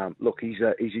 Look, he's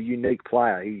a unique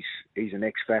player. He's an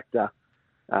X factor.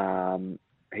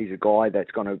 He's a guy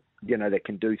that's going to, that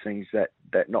can do things that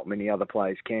not many other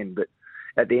players can. But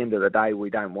at the end of the day, we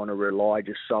don't want to rely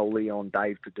just solely on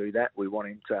Dave to do that. We want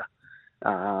him to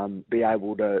be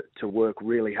able to work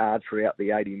really hard throughout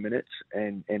the 80 minutes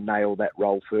and nail that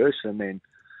role first. And then,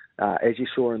 as you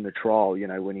saw in the trial,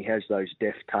 when he has those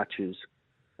deft touches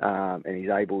and he's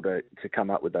able to come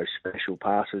up with those special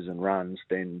passes and runs,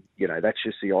 then, that's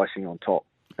just the icing on top.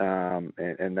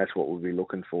 And that's what we'll be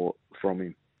looking for from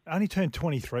him. Only turned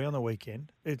 23 on the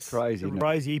weekend. It's crazy.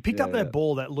 He picked up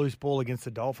that loose ball against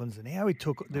the Dolphins, and how he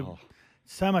took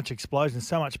so much explosion,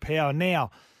 so much power.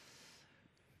 Now,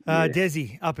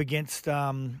 Desi up against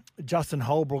Justin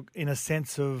Holbrook in a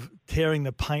sense of tearing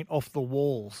the paint off the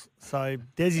walls. So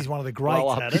Desi's one of the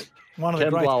greats at it. One of the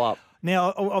greats. Blow up.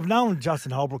 Now, I've known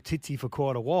Justin Holbrook Titsy for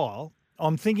quite a while.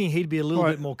 I'm thinking he'd be a little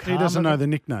bit more calm. He doesn't know the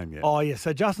nickname yet. Oh, yeah.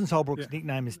 So Justin Holbrook's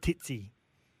nickname is Titsy.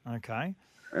 Okay.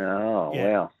 Oh,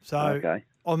 Yeah. wow. So Okay.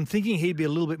 I'm thinking he'd be a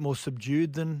little bit more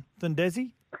subdued than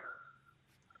Desi.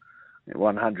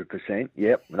 100%.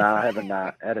 Yep. No, I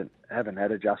haven't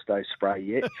had a Justo spray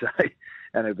yet, so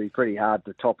and it'd be pretty hard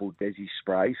to topple Desi's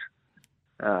sprays.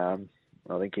 I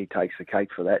think he takes the cake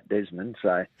for that, Desmond.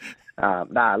 So,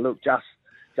 look,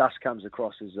 Just comes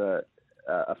across as a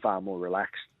far more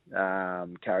relaxed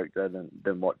character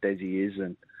than what Desi is,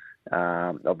 and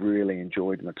I've really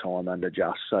enjoyed my time under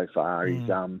Just so far. He's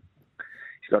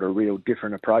got a real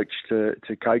different approach to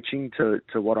coaching to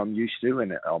what I'm used to,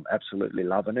 and I'm absolutely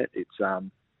loving it.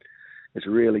 It's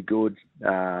really good.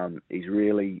 He's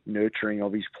really nurturing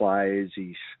of his players.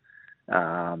 He's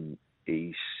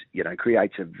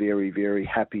creates a very, very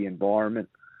happy environment.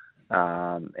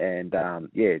 It's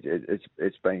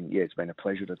been a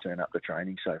pleasure to turn up to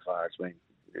training so far.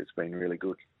 It's been really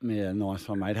good. Yeah, nice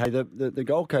one, mate. Hey, the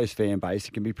Gold Coast fan base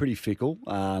can be pretty fickle.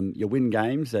 You win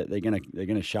games that they're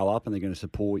gonna show up and they're gonna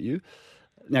support you.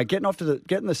 Now, getting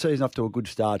the season off to a good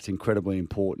start is incredibly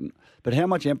important. But how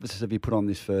much emphasis have you put on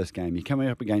this first game? You're coming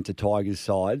up against a Tigers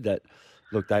side that,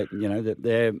 look,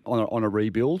 they're on a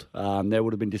rebuild. They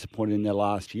would have been disappointed in their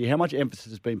last year. How much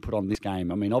emphasis has been put on this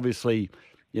game? I mean, obviously,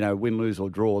 win, lose or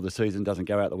draw, the season doesn't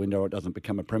go out the window or it doesn't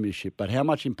become a premiership. But how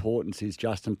much importance is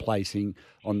Justin placing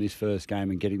on this first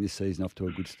game and getting this season off to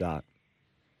a good start?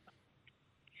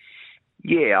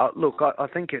 Yeah, look, I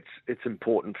think it's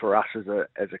important for us as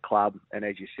a club, and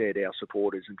as you said, our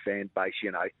supporters and fan base.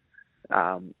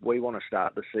 We want to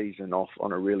start the season off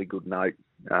on a really good note.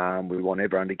 We want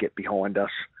everyone to get behind us,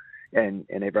 and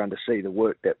everyone to see the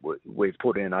work that we've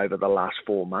put in over the last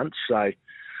 4 months. So,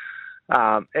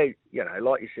 like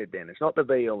you said, Dan, it's not the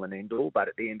be all and end all, but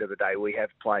at the end of the day, we have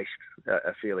placed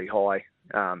a fairly high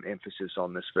emphasis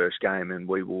on this first game, and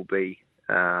we will be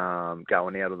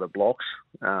going out of the blocks,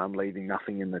 leaving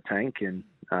nothing in the tank, and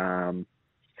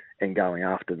going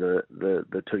after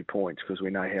the 2 points, because we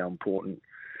know how important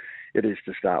it is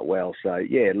to start well. So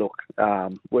yeah, look,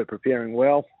 we're preparing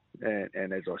well,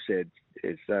 and as I said,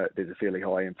 there's a fairly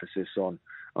high emphasis on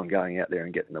going out there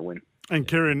and getting the win. And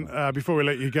Kieran, before we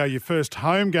let you go, your first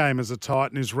home game as a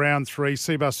Titan is round 3,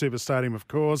 Seabus Super Stadium, of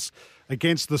course,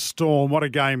 against the Storm. What a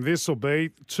game this will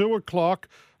be. 2:00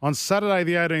 on Saturday,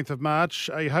 the 18th of March.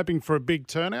 Are you hoping for a big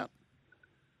turnout?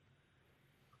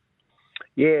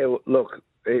 Yeah, look,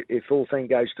 if all things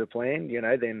goes to plan,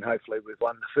 then hopefully we've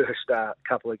won the first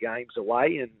couple of games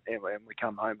away, and we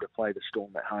come home to play the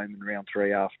Storm at home in round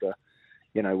 3 after,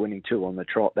 winning 2 on the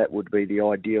trot. That would be the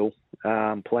ideal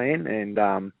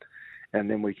plan, and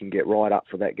then we can get right up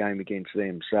for that game against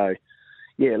them. So,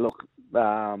 yeah, look,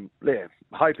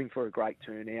 hoping for a great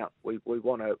turnout. We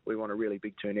want a really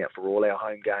big turnout for all our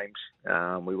home games.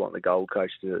 We want the Gold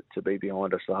Coast to be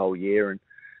behind us the whole year.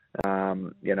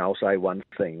 And I'll say one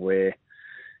thing: we're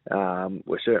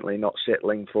certainly not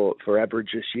settling for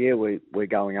average this year. We're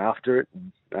going after it.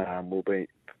 And we'll be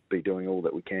doing all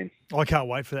that we can. I can't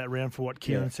wait for that round, for what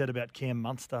Kieran said about Cam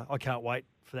Munster. I can't wait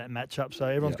for that matchup. So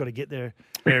everyone's got to get there.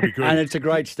 Yeah, it'd be good. And it's a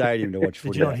great stadium to watch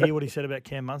footy. Did you not hear what he said about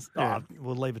Cam Munster? Yeah. Oh,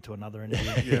 we'll leave it to another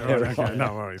interview. Okay,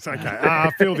 no worries. Okay.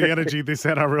 Feel the energy this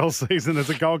NRL season as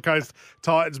a Gold Coast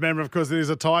Titans member. Of course, it is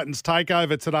a Titans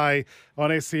takeover today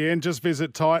on SEN. Just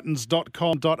visit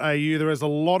titans.com.au. There is a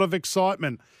lot of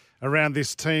excitement around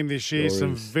this team this year.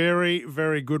 Some very,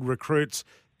 very good recruits.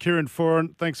 Kieran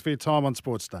Foran, thanks for your time on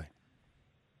Sports Day.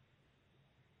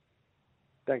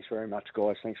 Thanks very much,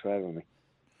 guys. Thanks for having me.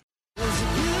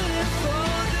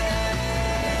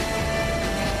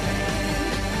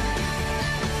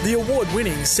 The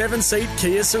award-winning 7-seat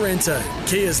Kia Sorrento,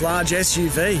 Kia's large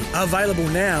SUV, available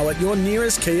now at your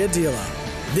nearest Kia dealer.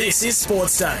 This is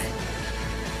Sports Day.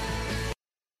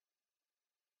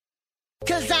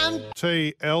 'Cause I'm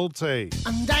TLT.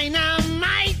 I'm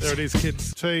dynamite. There it is,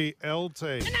 kids.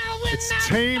 TLT. It's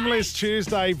Team List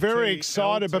Tuesday. Very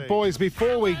excited. But, boys,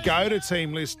 before we go to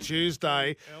Team List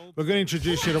Tuesday, we're going to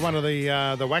introduce you to one of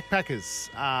the Whack Packers,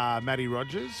 Matty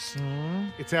Rogers.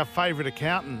 It's our favourite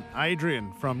accountant,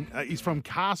 Adrian. He's from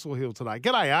Castle Hill today.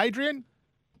 G'day, Adrian.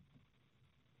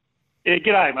 Yeah,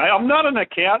 g'day, mate. I'm not an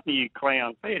accountant, you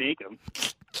clown. Fair dinkum.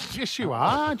 Yes, you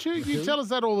are, aren't you? You tell us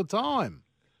that all the time.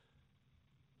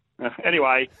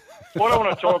 Anyway, what I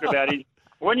want to talk about is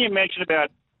when you mentioned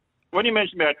about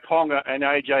Ponga and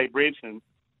AJ Brimson,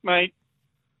 mate,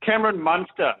 Cameron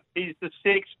Munster, he's the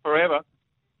 6th forever.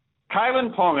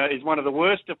 Kalen Ponga is one of the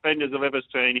worst defenders I've ever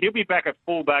seen. He'll be back at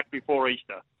fullback before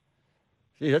Easter.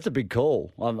 Yeah, that's a big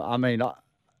call. Well, he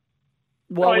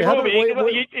will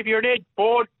be. If you're an edge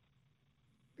forward.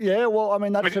 Yeah, well, I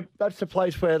mean that's the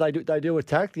place where they do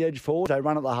attack the edge forward. They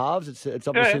run at the halves. It's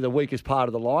obviously the weakest part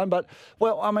of the line. But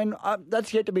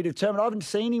that's yet to be determined. I haven't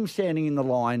seen him standing in the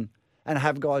line and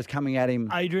have guys coming at him.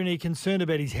 Adrian, are you concerned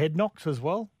about his head knocks as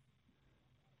well?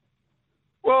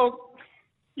 Well,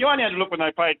 you only had to look when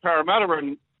they played Parramatta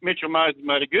and Mitchell Moses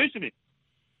made a goose of him.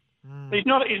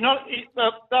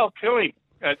 They'll kill him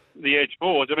at the edge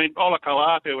forwards. I mean, Ola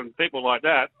Kalatu and people like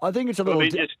that. I think it's a little.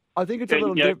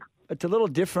 It's a little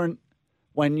different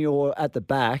when you're at the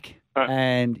back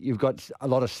and you've got a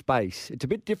lot of space. It's a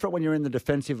bit different when you're in the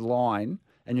defensive line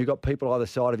and you've got people either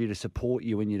side of you to support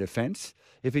you in your defence.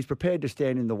 If he's prepared to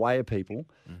stand in the way of people,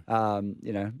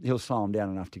 he'll slow them down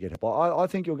enough to get up. I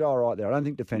think you'll go all right there. I don't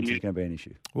think defence is going to be an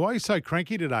issue. Why are you so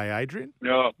cranky today, Adrian?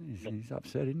 No, he's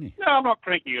upset, isn't he? No, I'm not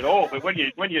cranky at all. But when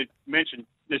you mentioned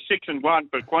the 6-1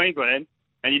 for Queensland,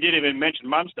 and you didn't even mention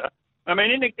Munster. I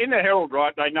mean, in the Herald,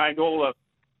 right, they named all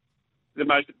the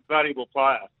most valuable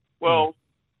player. Well,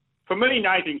 for me,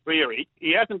 Nathan Cleary,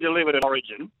 he hasn't delivered at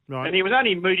Origin, and he was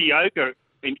only mediocre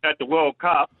at the World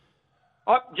Cup.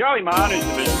 Joey Manu's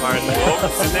the best player in the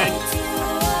world, and then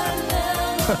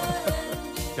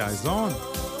goes on.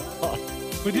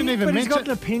 We didn't even but mention. He's got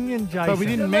an opinion, Jason. But we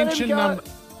didn't mention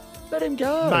Let him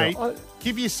go, mate.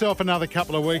 Give yourself another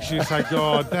couple of weeks. You say,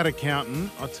 God, that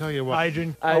accountant. I'll tell you what,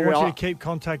 Adrian, I want you to keep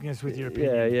contacting us with your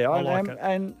opinion. Yeah, I like it.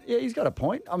 And he's got a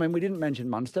point. I mean, we didn't mention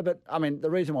Munster, but I mean, the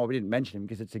reason why we didn't mention him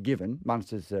because it's a given.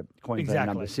 Munster's Queensland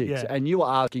number 6, and you were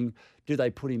asking, do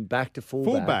they put him back to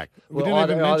fullback? We didn't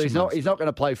even mention he's not going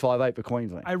to play 5'8" for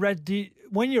Queensland. I read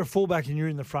when you're a fullback and you're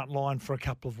in the front line for a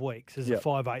couple of weeks as a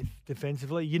 5'8"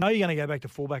 defensively, you know you're going to go back to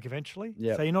fullback eventually.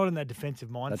 Yep. So you're not in that defensive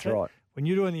mindset. That's right. When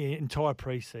you're doing the entire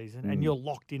preseason and you're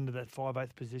locked into that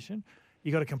 5'8" position,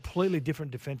 you got a completely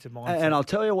different defensive mindset. And I'll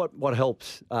tell you what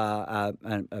helps a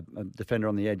defender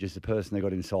on the edge is the person they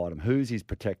got inside him. Who's his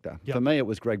protector? Yep. For me, it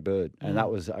was Greg Bird, and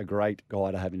that was a great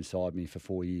guy to have inside me for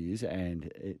 4 years. And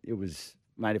it was,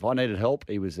 mate, if I needed help,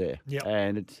 he was there. Yep.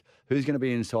 And it's who's going to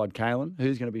be inside Kalen,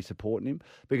 who's going to be supporting him,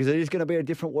 because it is going to be a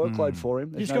different workload for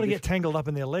him. You just got to get tangled up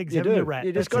in their legs, you haven't do. you, Rat?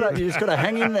 You just got to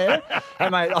hang in there.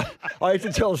 And mate, I used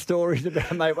to tell stories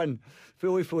about when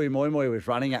Fui Moi was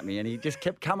running at me, and he just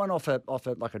kept coming off a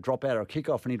like a dropout or a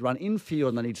kickoff, and he'd run infield,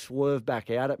 and then he'd swerve back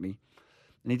out at me.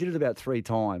 And he did it about 3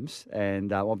 times,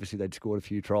 and obviously they'd scored a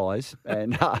few tries.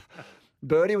 And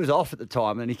Birdie was off at the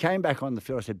time, and he came back on the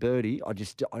field. I said, Birdie,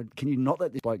 can you not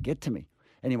let this bloke get to me?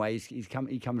 Anyway,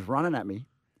 he comes running at me,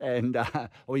 and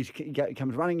he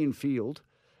comes running in field,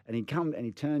 and he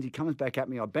turns, he comes back at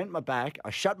me. I bent my back,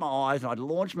 I shut my eyes, and I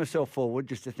launched myself forward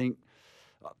just to think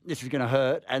this is going to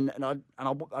hurt, and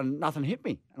nothing hit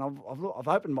me. And I've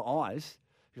opened my eyes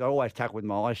because I always tackle with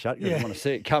my eyes shut because I didn't want to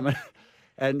see it coming.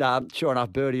 And sure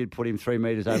enough, Birdie had put him 3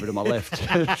 metres over to my left.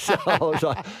 So I was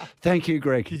like, thank you,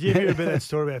 Greg. Did you hear about that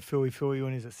story about Fui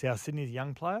when he was at South Sydney as a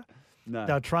young player? No.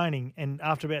 They were training, and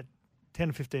after about 10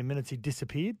 or 15 minutes, he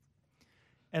disappeared.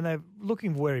 And they're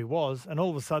looking for where he was, and all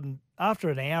of a sudden, after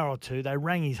an hour or two, they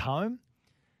rang his home,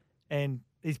 and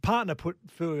his partner put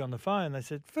Fui on the phone. They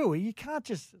said, Fui, you can't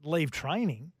just leave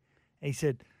training. And he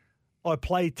said, I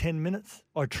play 10 minutes,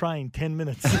 I train 10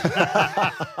 minutes.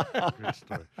 Good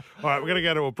story. All right, we're going to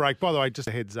go to a break. By the way, just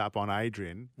a heads up on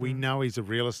Adrian. We know he's a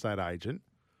real estate agent,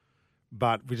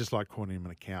 but we just like calling him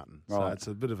an accountant. So it's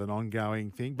a bit of an ongoing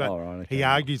thing. But he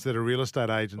argues that a real estate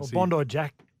agency... Well, Bondi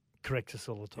Jack corrects us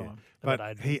all the time. Yeah.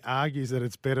 But he argues that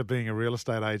it's better being a real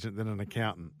estate agent than an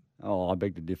accountant. Oh, I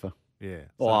beg to differ. Yeah.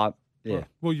 Well,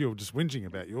 you're just whinging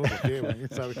about yours.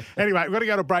 So anyway, we've got to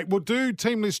go to break. We'll do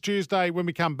Team List Tuesday when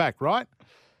we come back, right?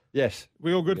 Yes.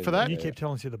 We all good for that? You keep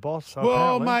telling us you're the boss. So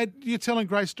well, apparently. mate, you're telling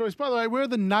great stories. By the way, where are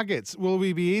the nuggets? Will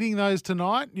we be eating those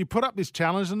tonight? You put up this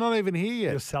challenge. They're not even here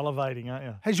yet. You're salivating, aren't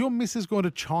you? Has your missus gone to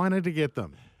China to get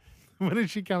them? When is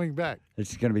she coming back?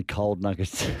 It's going to be cold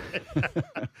nuggets.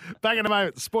 Back in a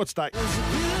moment. Sports Day.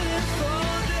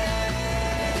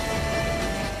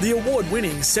 The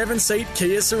award-winning 7-seat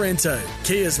Kia Sorrento,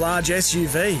 Kia's large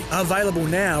SUV, available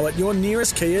now at your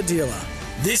nearest Kia dealer.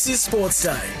 This is Sports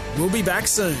Day. We'll be back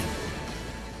soon.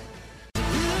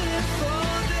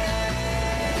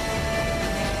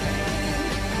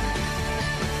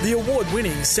 The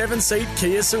award-winning 7-seat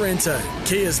Kia Sorrento,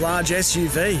 Kia's large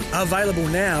SUV, available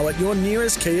now at your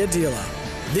nearest Kia dealer.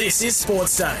 This is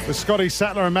Sports Day. With Scotty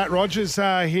Sattler and Matt Rogers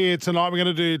here tonight. We're going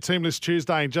to do Team List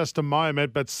Tuesday in just a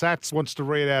moment, but Sats wants to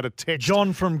read out a text.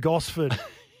 John from Gosford.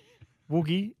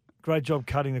 Woogie, Great job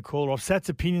cutting the caller off. Sats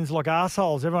opinions like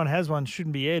arseholes. Everyone has one.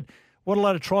 Shouldn't be aired. What a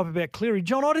load of tripe about Cleary.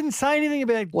 John, I didn't say anything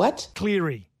about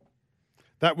Cleary.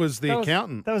 That was the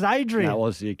accountant. That was Adrian. That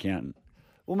was the accountant.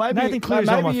 Well, maybe Nathan Cleary's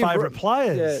one of my favourite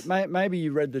players. Yeah, maybe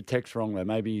you read the text wrong there.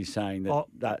 Maybe you're saying that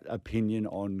that opinion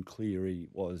on Cleary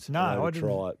was No, I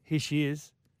didn't. Here she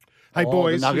is. Hey,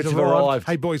 boys. The Nuggets have arrived.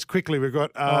 Hey, boys, quickly. We've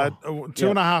got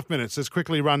 2.5 minutes. Let's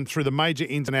quickly run through the major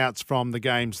ins and outs from the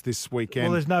games this weekend.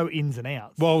 Well, there's no ins and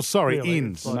outs. Well, sorry, really.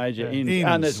 ins. Major ins.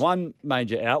 And there's one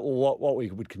major out. Well, what we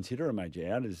would consider a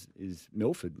major out is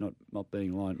Milford not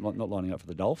lining up for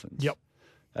the Dolphins. Yep.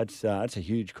 That's a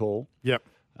huge call. Yep.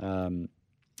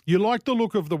 You like the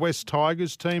look of the West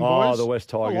Tigers team, boys? Oh, the West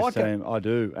Tigers like team, I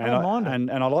do. And I don't mind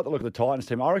it. And I like the look of the Titans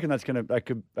team. I reckon that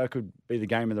could be the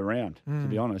game of the round, to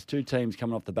be honest. Two teams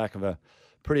coming off the back of a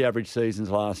pretty average seasons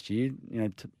last year. You know,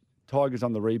 Tigers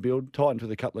on the rebuild, Titans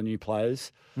with a couple of new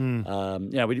players. We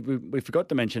forgot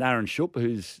to mention Aaron Schupp,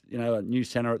 who's a new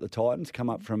centre at the Titans,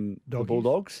 come up from the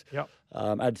Bulldogs. Yep.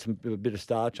 Add a bit of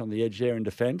starch on the edge there in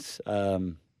defence.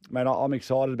 I'm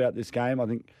excited about this game. I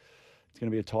think it's going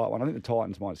to be a tight one. I think the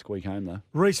Titans might squeak home, though.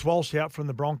 Reece Walsh out from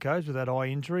the Broncos with that eye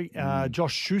injury.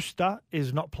 Josh Schuster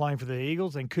is not playing for the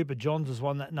Eagles, and Cooper Johns has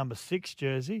won that number 6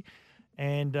 jersey.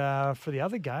 And for the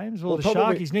other games, the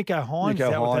Sharkies, Nico Hines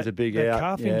out with a big out.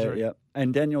 Calf injury. Yeah.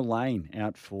 And Daniel Lane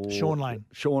out for... Sean Lane.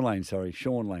 Sean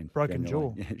Lane. Broken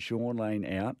jaw. Yeah, Sean Lane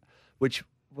out, which,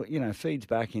 feeds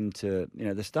back into,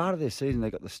 the start of their season. They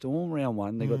got the Storm round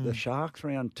 1. They got the Sharks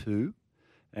round 2.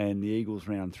 And the Eagles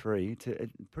round 3. It's a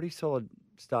pretty solid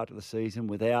start to the season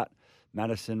without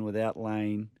Madison, without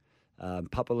Lane,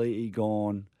 Papali'i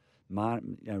gone,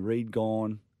 Reed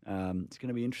gone. It's going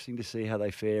to be interesting to see how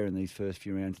they fare in these first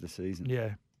few rounds of the season.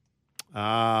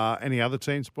 Yeah. Any other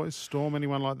teams, boys? Storm,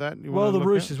 anyone like that? Well, the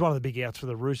Roosters, one of the big outs for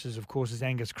the Roosters, of course, is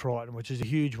Angus Crichton, which is a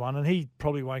huge one. And he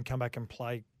probably won't come back and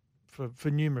play for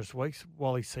numerous weeks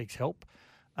while he seeks help.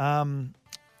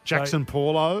 Jackson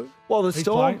Paulo. Well, the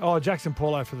Storm. Jackson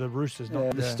Paulo for the Roosters.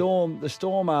 The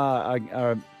Storm are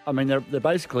they're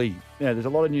basically, there's a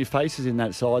lot of new faces in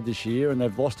that side this year, and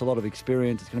they've lost a lot of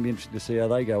experience. It's going to be interesting to see how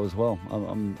they go as well. It's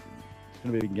going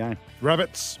to be a big game.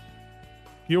 Rabbits,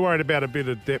 you're worried about a bit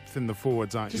of depth in the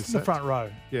forwards, aren't you? Just in the front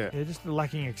row. Yeah. Just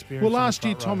lacking experience. Well, last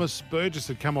year, Thomas Burgess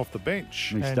had come off the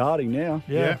bench. He's starting now.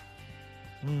 Yeah.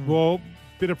 Well,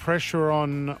 bit of pressure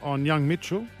on young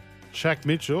Mitchell. Shaq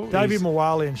Mitchell. David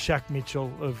Mawali and Shaq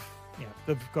Mitchell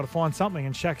they've got to find something,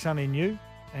 and Shaq's only new,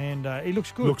 and he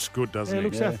looks good. Looks good, doesn't he? He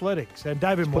looks athletic. So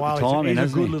David Mawali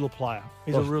is a good little player.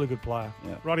 He's a really good player.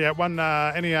 Yeah.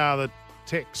 Rightio. Any other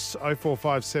texts?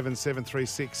 0457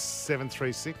 736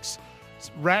 736.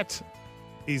 Rat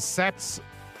is Sats.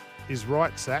 Is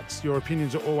right, Sats. Your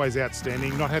opinions are always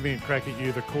outstanding. Not having a crack at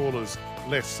you, the callers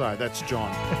less so. That's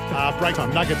John. Break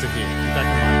time. Nuggets again. Back in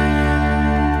a moment.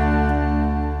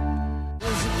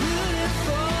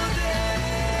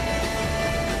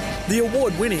 The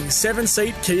award-winning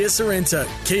 7-seat Kia Sorrento,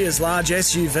 Kia's large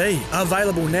SUV,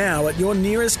 available now at your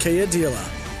nearest Kia dealer.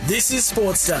 This is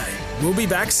Sports Day. We'll be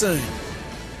back soon.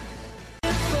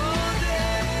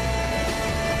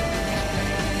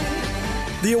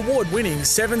 The award-winning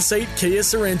 7-seat Kia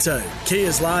Sorrento,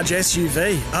 Kia's large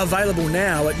SUV, available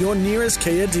now at your nearest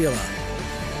Kia dealer.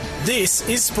 This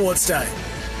is Sports Day.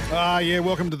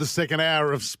 Welcome to the second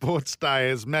hour of Sports Day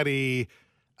as Matty,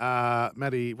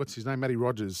 what's his name? Matty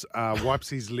Rogers wipes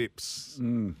his lips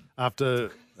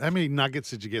after. How many nuggets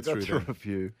did you get through there? A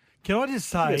few. Can I just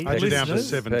say, You're down to listeners,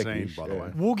 17, by the way.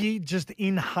 Woogie just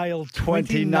inhaled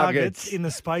 20 nuggets in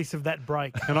the space of that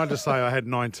break. Can I just say I had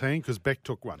 19 because Beck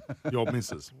took one. Your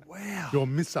missus. Wow. Your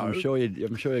misso. I'm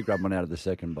sure you grabbed one out of the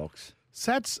second box.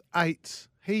 Sats 8.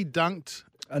 He dunked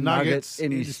A nuggets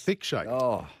nugget in his thick shake.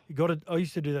 Oh, I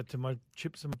used to do that to my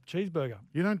chips and cheeseburger.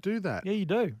 You don't do that. Yeah, you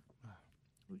do.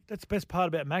 That's the best part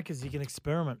about Mac is you can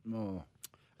experiment. oh.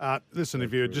 Listen,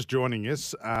 if you're just joining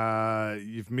us,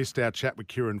 you've missed our chat with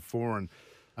Kieran Foran,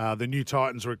 the new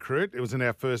Titans recruit. It was in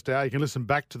our first hour. You can listen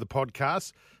back to the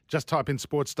podcast. Just type in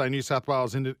Sports Day New South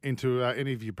Wales into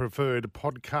any of your preferred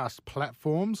podcast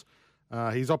platforms.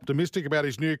 He's optimistic about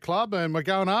his new club, and we're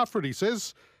going after it, he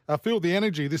says. Feel the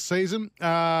energy this season.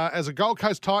 As a Gold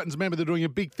Coast Titans member, they're doing a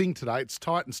big thing today. It's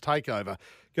Titans Takeover.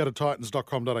 Go to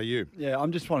titans.com.au. Yeah,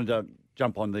 I'm just wanting to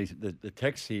jump on the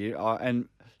text here. And,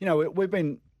 we've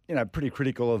been, pretty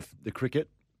critical of the cricket.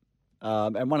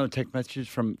 And one of the text messages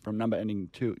from number ending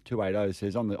 280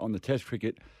 says, on the test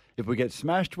cricket, if we get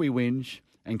smashed, we whinge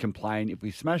and complain. If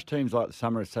we smash teams like the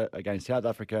summer against South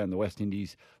Africa and the West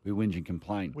Indies, we whinge and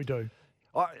complain. We do.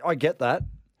 I get that,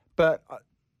 but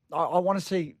I want to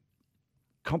see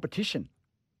competition.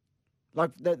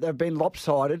 Like they've been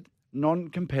lopsided,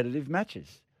 non-competitive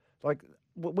matches. Like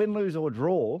win, lose or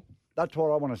draw. That's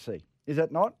what I want to see. Is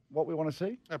that not what we want to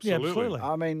see? Absolutely. Yeah, absolutely.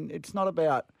 I mean, it's not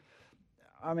about.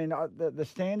 I mean, the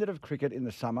standard of cricket in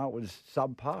the summer was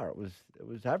subpar. It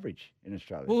was average in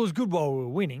Australia. Well, it was good while we were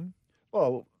winning.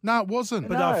 Well, no, it wasn't.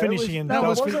 But they were finishing in that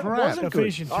was wasn't, crap. wasn't They're good.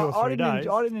 finishing 2 or 3 days.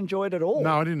 I didn't enjoy it at all.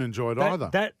 No, I didn't enjoy it either.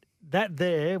 That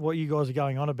there, what you guys are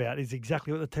going on about, is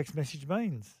exactly what the text message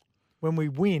means. When we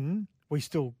win, we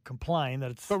still complain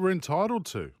that it's. But we're entitled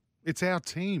to. It's our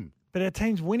team. But our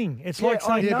team's winning. It's like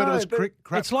saying, but it was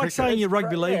crap. It's like saying your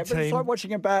rugby league but team. It's like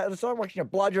watching a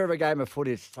bludger of a game of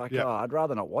footy. It's like, I'd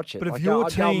rather not watch it. But if I'd your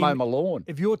go and mow my lawn.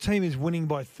 if your team is winning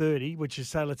by 30, which is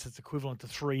say it's equivalent to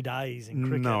 3 days in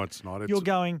cricket. No, it's not. You're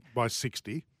going by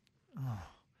 60.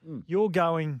 You're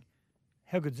going.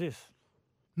 How good's this?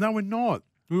 No, we're not.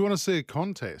 We want to see a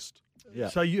contest. Yeah.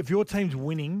 So if your team's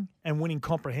winning and winning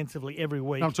comprehensively every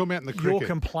week, No, I'm talking about in the cricket. You're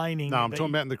complaining. No, I'm that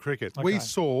talking about in the cricket. Okay. We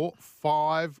saw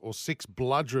 5 or 6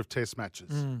 bludger of test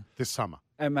matches this summer.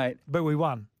 And, mate. But we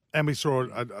won. And we saw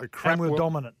a crap. And we were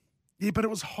dominant. Yeah, but it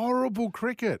was horrible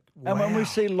cricket. And when we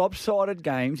see lopsided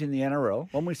games in the NRL,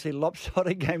 when we see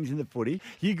lopsided games in the footy,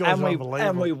 you guys and are we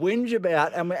unbelievable. whinge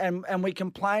about and we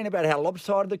complain about how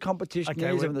lopsided the competition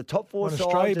is and the top 4 when sides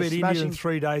Australia are beat India smashing. in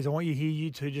 3 days, I want you to hear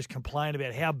you two just complain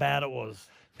about how bad it was.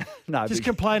 No, just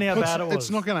complain how bad it was.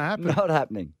 It's not going to happen. Not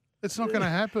happening. It's not going to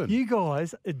happen. You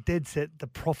guys are dead set the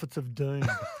prophets of doom.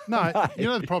 No, you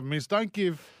know the problem is don't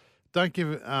give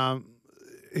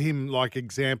him like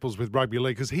examples with rugby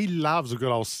league because he loves a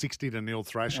good old 60-0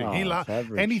 thrashing. Oh, He it's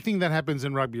average. anything that happens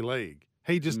in rugby league.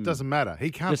 He just doesn't matter.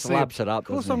 He can't Just see laps it up. Of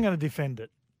course, I'm going to defend it.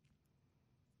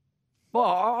 Well,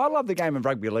 I love the game of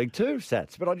rugby league too,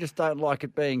 Sats, but I just don't like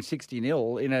it being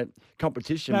 60-0 in a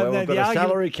competition where we've got a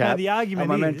salary cap. The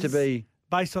argument and we're is, meant to be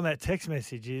based on that text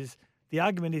message, is the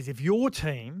argument is if your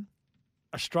team,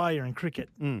 Australia in cricket,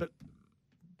 but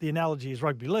the analogy is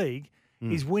rugby league,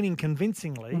 is winning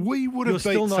convincingly, we would you're have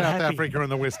still beat not South happy. Africa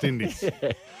and the West Indies.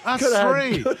 Us Could have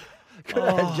three. Could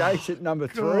have had Jace at number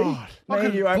 3. God. I Me and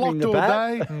could you opening blocked the all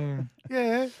bat. day.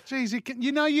 Yeah, geez,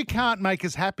 you can't make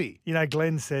us happy. You know,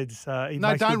 Glenn says he No,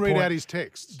 makes a don't good read point. out his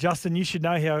text. Justin, you should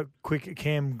know how quick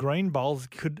Cam Green bowls.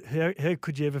 How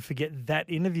could you ever forget that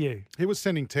interview? He was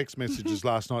sending text messages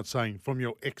last night saying, from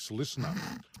your ex-listener.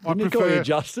 Didn't he call you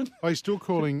Justin? Oh, he's still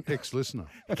calling ex-listener.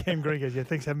 Cam Green goes, yeah,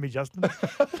 thanks for having me, Justin.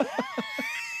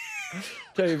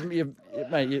 So you've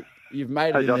made it.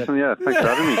 Hey, Justin, yeah, thanks for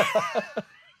having me.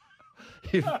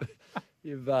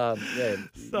 You've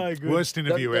so good. Worst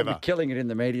interview they'll be ever. killing it in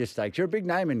the media stakes. You're a big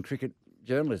name in cricket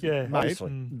journalism. Yeah, Mate,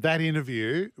 obviously. that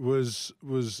interview was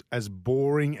as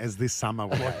boring as this summer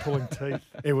was. Like pulling teeth.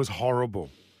 It was horrible.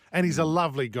 And he's a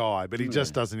lovely guy, but he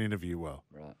just doesn't interview well.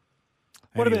 Right.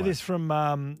 What about Anyway. this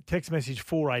from text message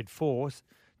 484?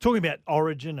 Talking about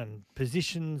origin and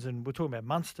positions, and we're talking about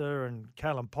Munster and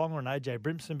Kalen Ponga and AJ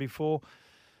Brimson before.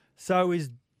 So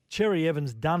is Cherry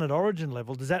Evans done at origin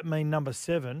level? Does that mean number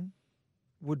 7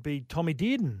 would be Tommy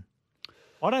Dearden?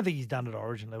 I don't think he's done at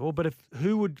origin level, but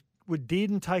who would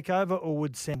Dearden take over or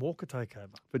would Sam Walker take over?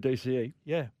 For DCE?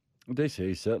 Yeah. Well,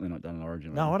 DCE's certainly not done an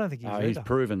origin. No, I don't think he's He's either.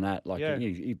 proven that. Like Yeah.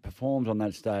 he performs on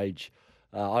that stage.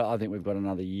 I think we've got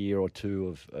another year or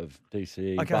two of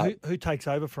DCE. Okay, who takes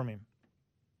over from him?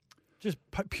 Just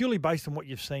purely based on what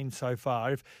you've seen so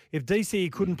far. If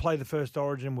DCE couldn't play the first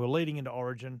origin, we're leading into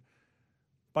origin,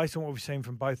 based on what we've seen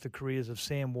from both the careers of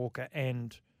Sam Walker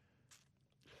and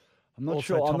I'm not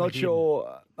also sure. I'm Tommy not Dearden.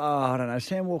 sure. I don't know.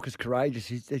 Sam Walker's courageous.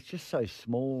 He's just so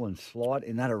small and slight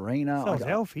in that arena. So is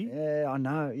Alfie. Yeah, I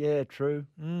know. Yeah, true.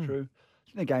 True. I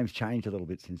think the game's changed a little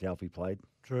bit since Alfie played.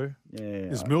 True. Yeah.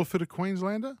 Is Milford a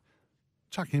Queenslander?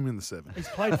 Chuck him in the 7. He's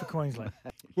played for Queensland.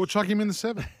 We'll chuck him in the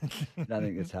 7. I don't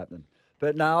think that's happening.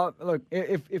 But no, look,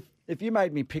 if you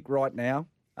made me pick right now,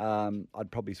 I'd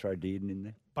probably throw Dearden in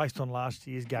there. Based on last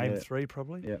year's game Yeah. 3,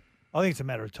 probably. Yeah. I think it's a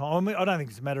matter of time. I mean, I don't think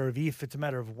it's a matter of if, it's a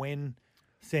matter of when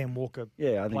Sam Walker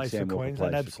Yeah, I think plays Sam for Walker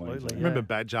Queensland. plays for Absolutely. Queensland. yeah. Remember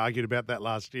Badge argued about that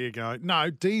last year going,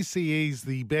 no, DCE's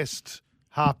the best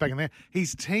halfback in there.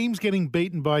 His team's getting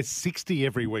beaten by 60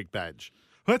 every week, Badge.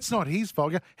 That's not his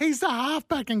fault. He's the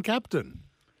halfback and captain.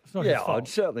 It's not his Yeah, fault.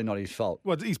 it's certainly not his fault.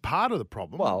 Well, he's part of the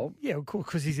problem. Well, Yeah, of course,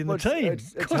 because he's in Well, the team.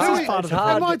 it's Of course hard- he's part it's of the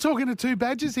hard Am team. I talking to two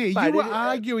Badges here? Mate, you were it-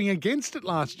 arguing against it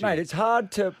last year. mate, it's hard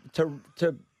to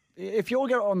if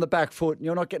you're on the back foot and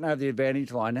you're not getting over the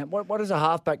advantage line. What is a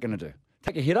halfback going to do?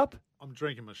 Take a hit up? I'm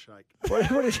drinking my shake.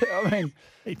 What is it? I mean,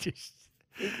 He just,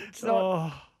 it's not.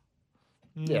 oh,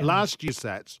 Yeah. Last year,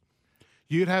 Sats,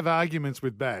 you'd have arguments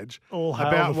with Badge all hail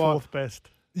about the what fourth best.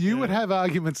 you would have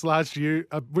arguments last year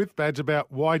with Badge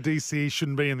about why DCE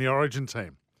shouldn't be in the Origin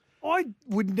team. I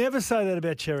I would never say that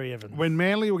about Cherry Evans. When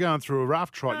Manly were going through a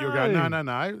rough trot, you'll go,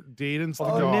 no. Dearden's the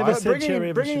guy. Never said Cherry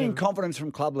Evans. Bringing in confidence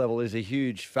from club level is a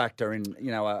huge factor in,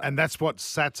 and that's what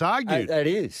Sats argued. It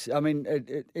is. I mean,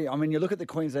 you look at the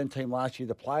Queensland team last year.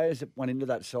 The players that went into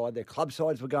that side, their club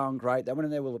sides were going great. They went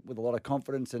in there with a lot of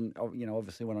confidence, and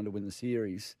obviously went on to win the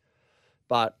series.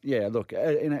 But yeah, look,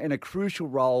 in a crucial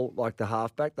role like the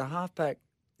halfback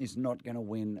is not going to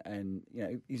win, and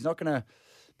he's not going to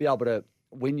be able to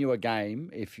win you a game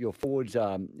if your forwards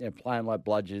are playing like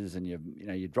bludgers and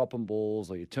you're dropping balls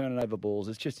or you're turning over balls.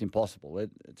 It's just impossible.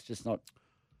 It's just not.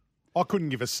 I couldn't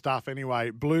give a stuff anyway.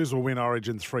 Blues will win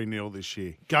Origin 3-0 this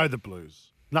year. Go the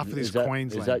Blues. Enough of this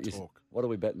Queensland talk. What are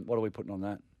we betting? What are we putting on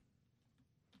that?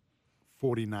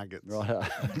 40 nuggets.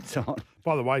 Right.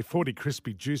 By the way, 40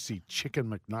 crispy, juicy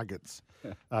chicken McNuggets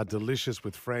are delicious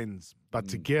with friends, but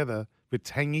together with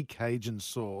tangy Cajun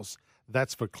sauce.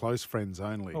 That's for close friends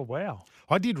only. Oh, wow.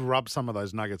 I did rub some of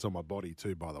those nuggets on my body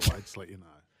too, by the way, just to let you know.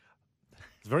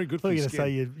 It's very good for your skin. I thought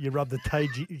you were going to say you rubbed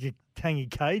the tangy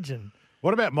Cajun.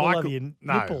 What about Michael?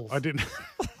 No, nipples. I didn't.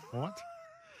 What?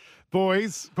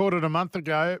 Boys, reported a month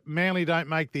ago, Manly don't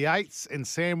make the eights and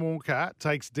Sam Walker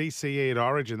takes DCE at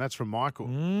Origin. That's from Michael.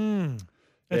 I'm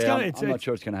not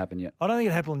sure it's going to happen yet. I don't think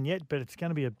it's happening yet, but it's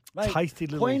going to be a tasty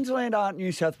little... Queensland aren't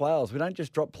New South Wales. We don't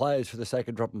just drop players for the sake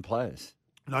of dropping players.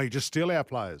 No, you just steal our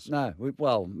players. No,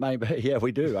 maybe. Yeah,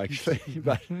 we do, actually.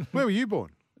 But where were you born?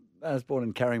 I was born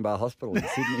in Carringbar Hospital in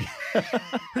Sydney.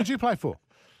 Who'd you play for?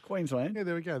 Queensland. Yeah,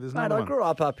 there we go. There's mate, I grew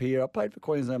up here. I played for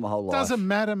Queensland my whole life. Doesn't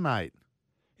matter, mate.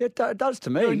 It does to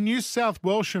me. You're a New South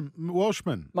Welshman.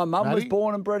 My mum was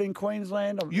born and bred in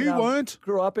Queensland. You weren't?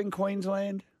 Grew up in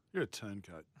Queensland. You're a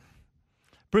turncoat.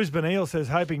 Brisbane Eel says,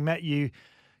 hoping, Matt, you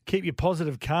keep your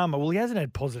positive karma. Well, he hasn't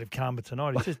had positive karma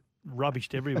tonight. He's just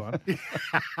rubbished everyone.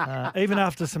 Even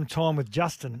after some time with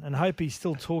Justin, and hope he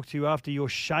still talk to you after your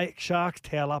Sharks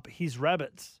towel up his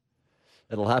rabbits.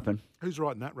 It'll happen. Who's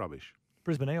writing that rubbish?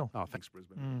 Brisbane Eel. Oh, thanks,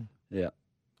 Brisbane. Yeah.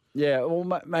 Yeah, well,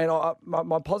 mate,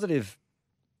 my positive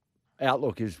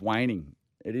outlook is waning.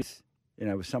 It is,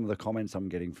 with some of the comments I'm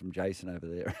getting from Jason over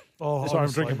there. Oh, sorry,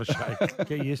 I'm drinking a shake.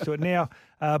 Get used to it. Now,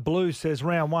 Blue says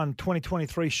round 1,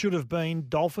 2023 should have been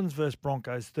Dolphins versus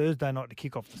Broncos Thursday night to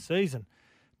kick off the season.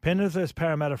 Penrith versus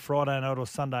Parramatta Friday night or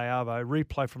Sunday arvo.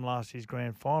 Replay from last year's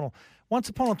grand final. Once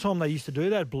upon a time they used to do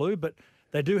that, Blue, but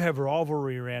they do have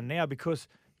rivalry around now because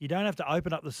you don't have to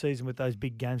open up the season with those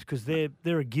big games because they're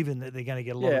a given that they're going to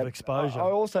get a lot of exposure. I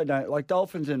also don't like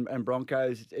Dolphins and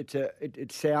Broncos.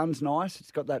 It sounds nice.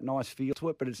 It's got that nice feel to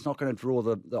it, but it's not going to draw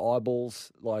the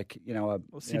eyeballs like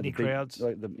Sydney crowds.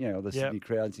 The Sydney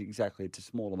crowds. Exactly. It's a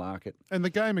smaller market. And the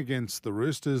game against the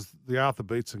Roosters, the Arthur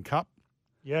Beetson Cup.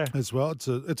 Yeah, as well. It's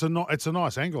a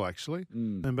nice angle actually,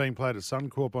 and being played at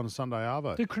Suncorp on a Sunday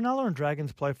arvo. Do Cronulla and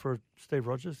Dragons play for Steve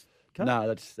Rogers Cup? No,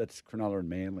 that's Cronulla and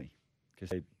Manly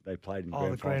because they played in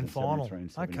the grand final.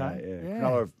 Okay,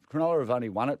 yeah. Cronulla have only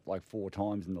won it like 4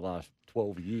 times in the last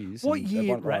 12 years. What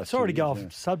year? Sorry to go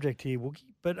off subject here, Wookie,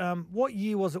 but what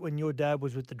year was it when your dad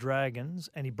was with the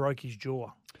Dragons and he broke his jaw?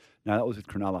 No, that was with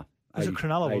Cronulla. Was it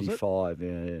Cronulla? 85,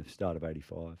 yeah, start of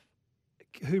 85.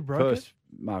 Who broke it?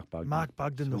 Mark Bugden. Mark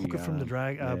Bugden, the hooker from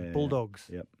the Bulldogs.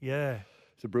 Yep. Yeah.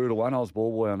 It's a brutal one. I was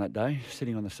ball boy on that day,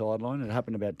 sitting on the sideline. It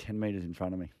happened about 10 metres in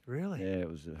front of me. Really? Yeah, it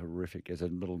was horrific. As a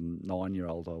little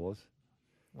 9-year-old I was.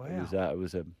 Wow. It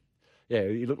was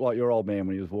he looked like your old man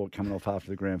when he was coming off after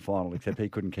the grand final, except he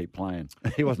couldn't keep playing.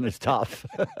 He wasn't as tough.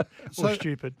 So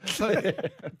stupid. So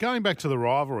going back to the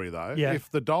rivalry, though, Yeah.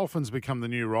 if the Dolphins become the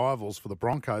new rivals for the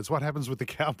Broncos, what happens with the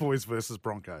Cowboys versus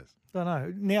Broncos? Don't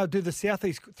know. Now, do the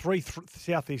three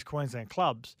Southeast Queensland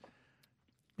clubs?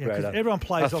 Yeah, because everyone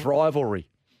plays off rivalry.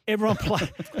 Everyone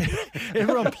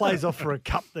plays off for a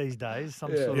cup these days.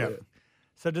 Some sort of.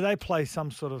 So do they play some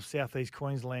sort of Southeast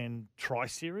Queensland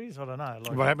tri-series? I don't know.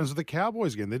 What happens with the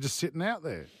Cowboys again? They're just sitting out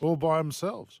there all by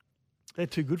themselves. They're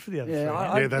too good for the other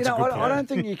three. That's a good I don't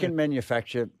think you can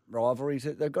manufacture rivalries.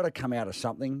 They've got to come out of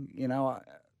something,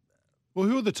 Well,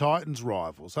 who are the Titans'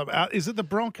 rivals? Is it the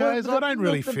Broncos? I don't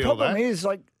really feel that. The problem is,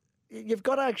 you've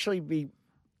got to actually be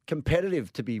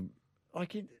competitive to be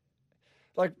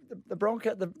the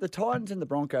Titans and the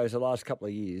Broncos the last couple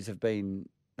of years have been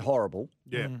horrible.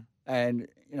 Yeah. And,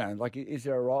 is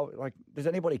there a rivalry? Does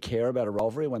anybody care about a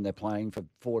rivalry when they're playing for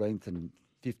 14th and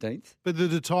 15th? But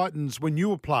the Titans, when you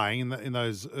were playing in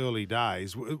those early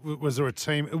days, was there a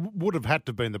team? It would have had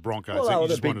to have been the Broncos. Well, they were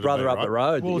the big brother up the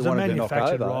road. Well, it was a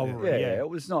manufactured rivalry. Yeah, it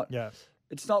was not. Yeah.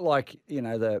 It's not like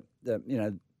the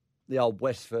the old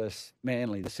West versus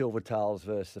Manly, the Silvertails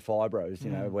versus the Fibros,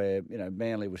 where,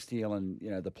 Manly was stealing,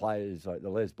 the players like the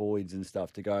Les Boyds and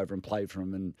stuff to go over and play for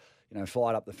them and,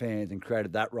 fired up the fans and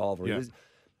created that rivalry.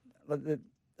 Yeah.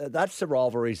 That's the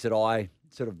rivalries that I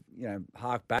sort of,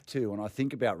 hark back to when I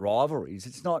think about rivalries.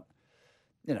 It's not,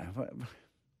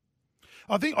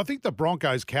 I think the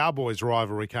Broncos-Cowboys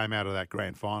rivalry came out of that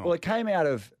grand final. Well, it came out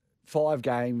of 5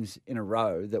 games in a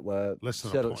row that were Less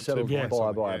than settled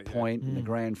by a Yeah. point in the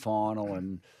grand final,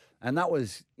 and that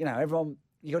was, everyone,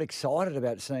 you got excited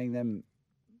about seeing them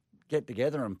get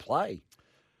together and play.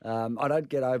 I don't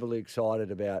get overly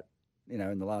excited about,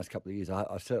 in the last couple of years.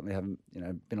 I certainly haven't,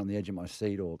 been on the edge of my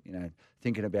seat or,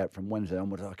 thinking about from Wednesday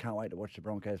onwards. I can't wait to watch the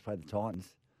Broncos play the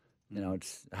Titans.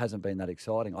 It hasn't been that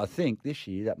exciting. I think this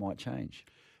year that might change.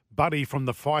 Buddy from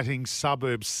the fighting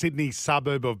suburbs, Sydney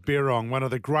suburb of Birrong, one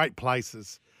of the great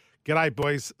places. G'day,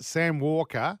 boys. Sam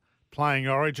Walker playing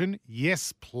Origin.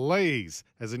 Yes, please.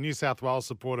 As a New South Wales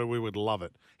supporter, we would love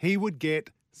it. He would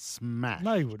get smashed.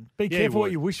 No, he wouldn't. Be careful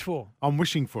what you wish for. I'm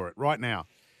wishing for it right now.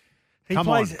 He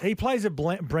plays a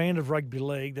brand of rugby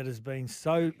league that has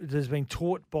been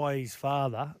taught by his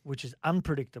father, which is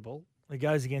unpredictable. It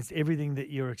goes against everything that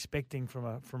you're expecting from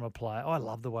a player. I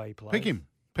love the way he plays.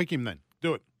 Pick him then.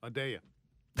 Do it. I dare you.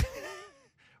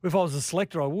 If I was a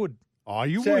selector, I would. Oh,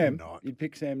 you Sam, would not. You'd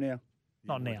pick Sam now?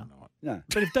 Not now. No.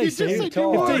 But if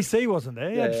DC wasn't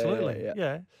there, absolutely.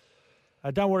 Yeah.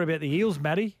 Don't worry about the Eels,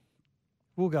 Matty.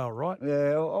 We'll go all right.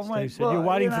 Yeah, Steve said. You're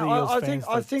waiting for the Eels fans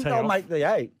I think to they'll tee make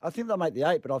the 8. I think they'll make the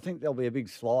 8, but I think there'll be a big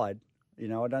slide. I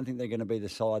don't think they're going to be the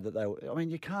side that they. I mean,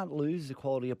 you can't lose the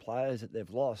quality of players that they've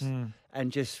lost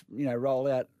and just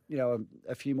roll out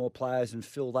a few more players and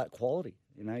fill that quality.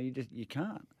 You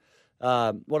can't.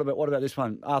 What about this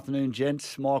one? Afternoon,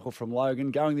 gents. Michael from Logan.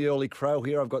 Going the early crow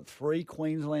here. I've got 3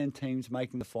 Queensland teams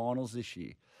making the finals this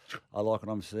year. I like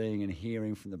what I'm seeing and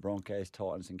hearing from the Broncos,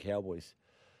 Titans, and Cowboys.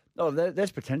 Oh,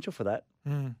 there's potential for that. I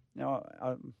mean,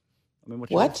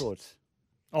 what's your thoughts?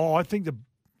 Oh, I think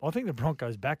the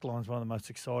Broncos' backline is one of the most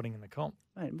exciting in the comp.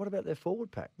 Mate, what about their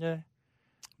forward pack? Yeah.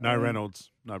 No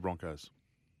Reynolds, no Broncos.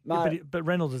 But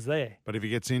Reynolds is there. But if he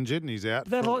gets injured and he's out,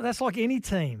 that's like any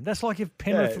team. That's like if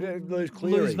Penrith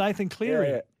lose Nathan Cleary.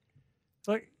 Yeah. It's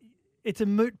like it's a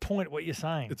moot point what you're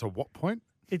saying. It's a what point?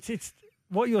 It's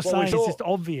what you're saying is just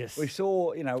obvious. We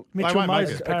saw, Mitchell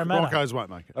Moses, Parramatta. Broncos won't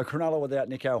make it. A Cronulla without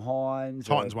Nico Hines.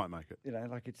 Titans won't make it.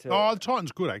 It's. The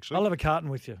Titans good actually. I'll have a carton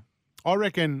with you. I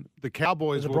reckon the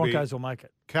Cowboys. The Broncos will make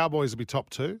it. Cowboys will be top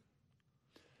 2.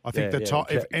 I think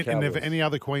if any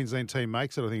other Queensland team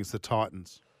makes it, I think it's the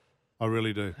Titans. I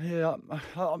really do. Yeah,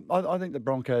 I think the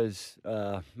Broncos,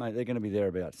 mate, they're going to be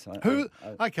thereabouts. Who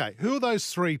are those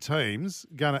 3 teams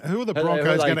going to? Who are the Who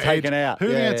Broncos are going to taking out? Who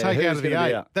are they going to take who's out of the gonna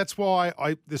be 8? out? That's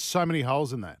why there's so many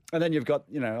holes in that. And then you've got,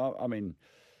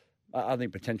 I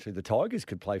think potentially the Tigers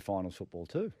could play finals football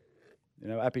too.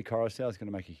 Api Coruscant is going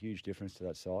to make a huge difference to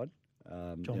that side.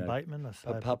 John Bateman,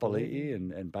 Papali'i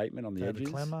and Bateman on the David edges.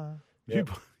 Clemmer. Yeah.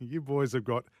 You boys have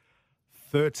got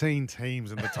 13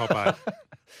 teams in the top 8.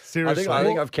 Seriously, I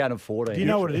think I've counted 14. Do you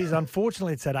know what it is?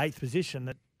 Unfortunately, it's that 8th position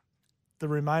that the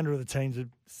remainder of the teams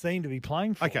seem to be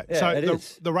playing for. Okay, so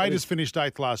the Raiders finished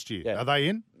 8th last year. Yeah. Are they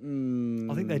in?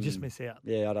 I think they just miss out.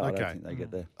 Yeah, I don't think they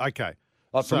get there. Okay.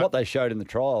 From what they showed in the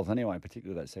trials anyway,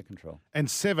 particularly that second trial. And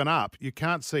 7 up, you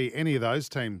can't see any of those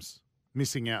teams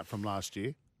missing out from last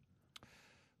year.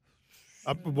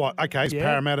 What? Okay, is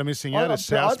Parramatta missing out? Is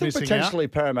South I think missing potentially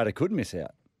out? Parramatta could miss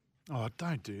out. Oh,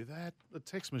 don't do that. The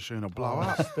text machine will blow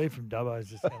up. Steve from Dubbo is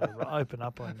just going to open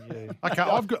up on you. Okay,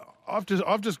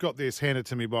 I've just got this handed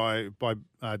to me by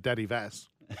Daddy Vass.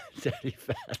 Daddy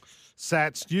Vass.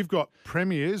 Sats, you've got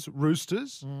Premiers,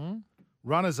 Roosters,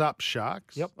 runners-up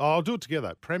Sharks. Yep. Oh, I'll do it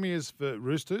together. Premiers for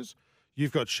Roosters.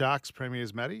 You've got Sharks,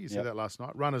 Premiers, Matty. You said that last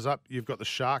night. Runners-up, you've got the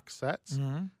Sharks, Sats.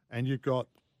 And you've got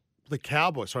the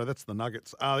Cowboys. Sorry, that's the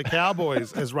Nuggets. The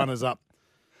Cowboys as runners-up,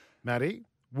 Matty.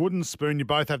 Wooden Spoon, you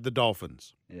both have the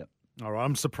Dolphins. Yep. All right,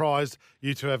 I'm surprised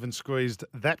you two haven't squeezed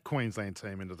that Queensland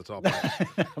team into the top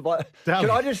 8. But can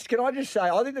I just say,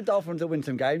 I think the Dolphins will win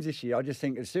some games this year. I just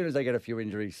think as soon as they get a few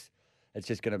injuries, it's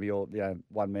just going to be all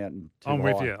one mountain. I'm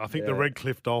with you. I think the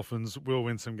Redcliffe Dolphins will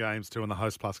win some games too in the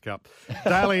Host Plus Cup.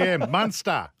 Daly M,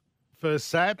 Munster for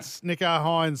Sats, Nico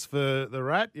Hines for the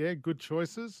Rat. Yeah, good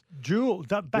choices. Jewel,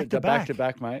 back to back. Back to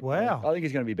back, mate. Wow. I think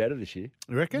he's going to be better this year.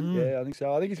 You reckon? Yeah, I think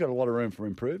so. I think he's got a lot of room for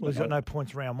improvement. Well, he's got no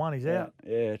points round 1. He's out.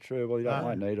 Yeah, true. Well, you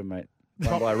don't need him, mate.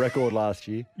 Won by a record last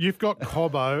year. You've got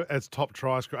Cobbo as top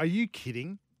try scorer. Are you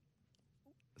kidding?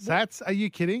 Sats, are you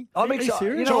kidding? I'm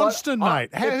excited. You know what? Johnston,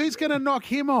 mate. Who's going to knock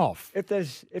him off? If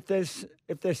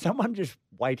there's someone just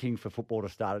waiting for football to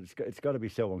start, it's got to be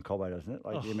Selwyn Cobbo, doesn't it?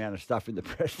 Like the amount of stuff in the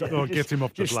press. Oh, it gets him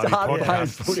off the just bloody start playing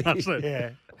podcast. footy. doesn't it? Yeah.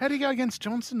 How do you go against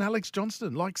Johnston, Alex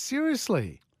Johnston? Like,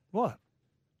 seriously. What?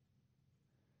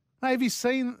 Hey, have you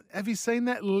seen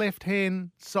that left-hand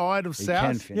side of He South?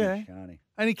 can finish, can't he?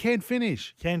 And he can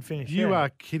finish. Can finish. You yeah. are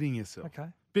kidding yourself. Okay.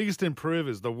 Biggest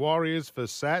improvers, the Warriors for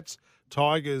Sats,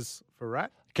 Tigers for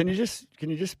Rat. Can you just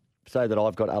say that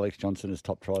I've got Alex Johnson as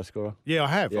top try scorer? Yeah, I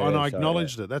have, Yeah, and I so,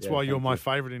 acknowledged yeah. it. That's Yeah, why you're thank my you.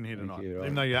 favourite in here Thank tonight, you, even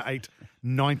right. though you ate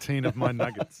 19 of my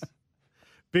nuggets.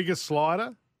 Biggest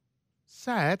slider,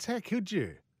 Sats, how could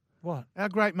you? What? Our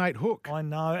great mate Hook. I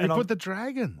know. He put the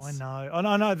Dragons. I know.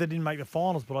 I know they didn't make the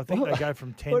finals, but I think they go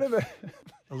from 10th. Whatever. a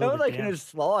How little are they bit going down. to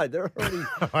slide? They're already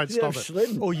Right, stop it.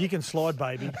 slidden. Or you can slide,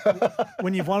 baby.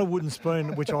 When you've won a wooden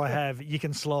spoon, which I have, you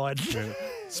can slide.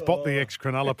 Spot the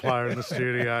ex-Cronulla player in the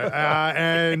studio.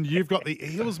 And you've got the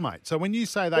Eels, mate. So when you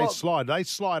say they slide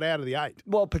out of the 8.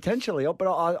 Well, potentially,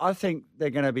 but I think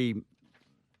they're going to be.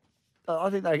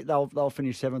 I think they'll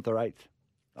finish 7th or 8th.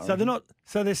 So they're not.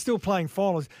 So they're still playing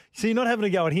finals. So you're not having a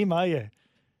go at him, are you?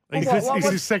 He's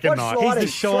his second night. He's the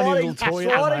shiny little toy.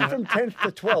 Sliding from 10th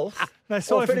to 12th. No, or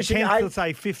sliding from finishing 10th to 8th.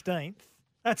 say 15th.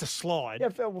 That's a slide.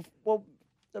 Yeah, well,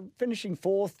 they're finishing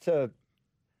 4th to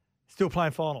Still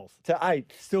playing finals.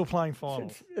 8th. Still playing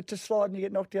finals. It's a slide and you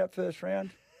get knocked out first round.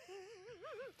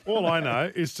 All I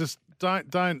know is just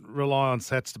don't rely on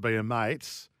Sats to be a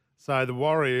mate. So the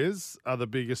Warriors are the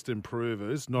biggest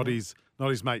improvers, not his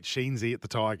mate Sheensy at the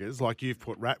Tigers, like you've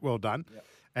put Rat, well done. Yep.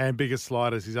 And biggest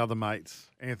sliders, his other mates,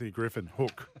 Anthony Griffin,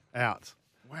 Hook, out.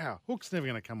 Wow, Hook's never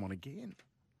going to come on again.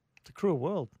 It's a cruel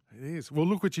world. It is. Well,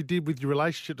 look what you did with your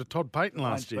relationship to Todd Payton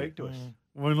last year. Speak to us.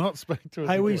 Will not speak to us.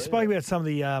 Hey, we again. spoke about some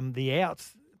of the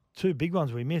outs. 2 big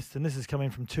ones we missed, and this is coming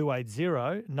from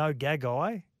 280. No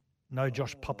Gagai, no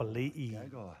Josh Papali'i.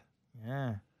 Gagai.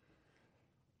 Yeah.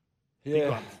 Yeah.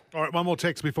 one. All right, one more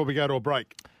text before we go to a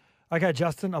break. Okay,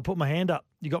 Justin, I'll put my hand up.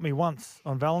 You got me once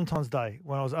on Valentine's Day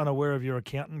when I was unaware of your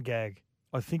accountant gag.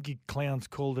 I think you clowns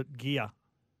called it gear.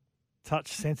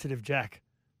 Touch sensitive Jack.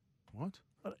 What?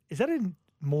 Is that in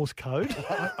Morse code?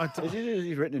 Is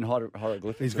it written in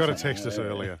hieroglyphics? He's got to text us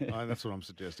earlier. That's what I'm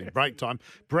suggesting. Break time.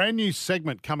 Brand new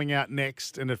segment coming out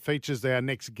next, and it features our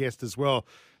next guest as well.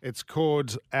 It's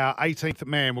called Our 18th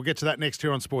Man. We'll get to that next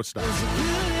here on Sports Day.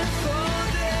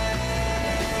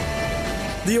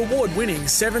 The award-winning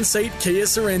 7-seat Kia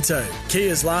Sorrento,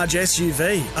 Kia's large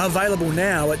SUV, available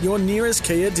now at your nearest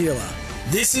Kia dealer.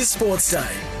 This is Sports Day.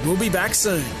 We'll be back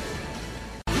soon.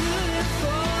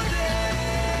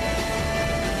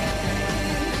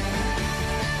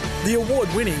 The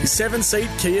award-winning 7-seat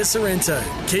Kia Sorrento,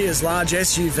 Kia's large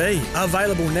SUV,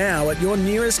 available now at your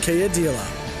nearest Kia dealer.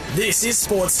 This is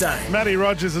Sports Day. Matty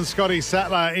Rogers and Scotty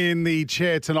Sattler in the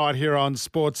chair tonight here on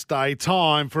Sports Day.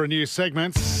 Time for a new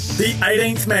segment. The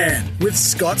 18th Man with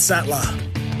Scott Sattler.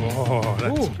 Oh,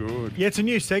 that's Ooh. good. Yeah, it's a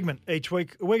new segment each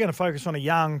week. We're going to focus on a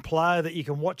young player that you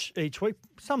can watch each week.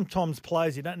 Sometimes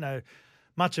players you don't know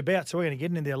much about, so we're going to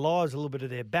get into their lives, a little bit of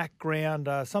their background.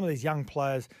 Some of these young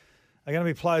players are going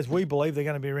to be players we believe they're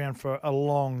going to be around for a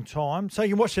long time. So you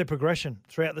can watch their progression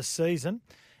throughout the season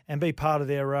and be part of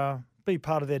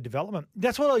their development.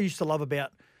 That's what I used to love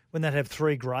about when they'd have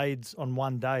 3 grades on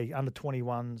one day, under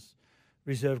 21s,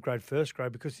 reserve grade, first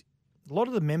grade, because a lot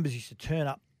of the members used to turn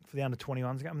up for the under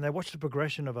 21s. I mean, they watched the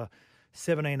progression of a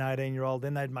 17, 18-year-old,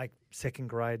 then they'd make second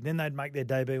grade, then they'd make their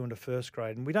debut into first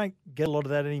grade. And we don't get a lot of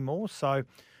that anymore. So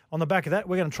on the back of that,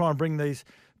 we're going to try and bring these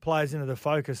players into the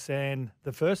focus. And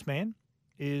the first man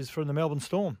is from the Melbourne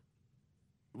Storm.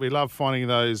 We love finding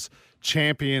those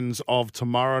champions of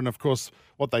tomorrow. And, of course,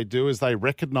 what they do is they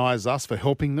recognise us for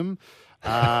helping them.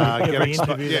 Every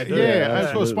interview they do. And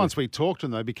of course, once we talk to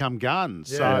them, they become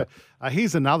guns. Yeah. So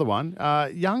here's another one.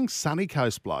 Young Sunny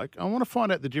Coast bloke. I want to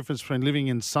find out the difference between living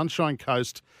in Sunshine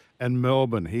Coast and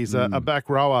Melbourne. He's a back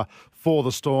rower for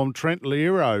the Storm. Trent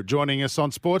Lero joining us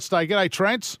on Sports Day. G'day,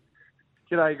 Trent.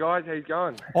 G'day, guys. How you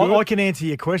going? I can answer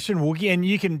your question, Woogie, and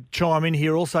you can chime in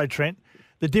here also, Trent.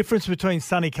 The difference between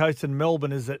Sunny Coast and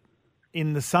Melbourne is that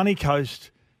in the Sunny Coast,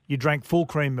 you drank full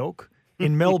cream milk.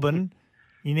 In Melbourne,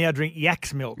 you now drink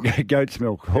yak's milk. Goat's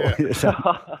milk. Yeah. Is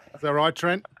that right,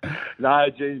 Trent? No,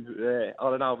 geez, I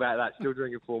don't know about that. Still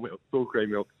drinking full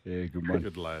cream milk. Yeah, good one.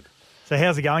 Good lad. So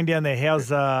how's it going down there?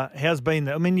 How's been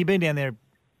I mean, you've been down there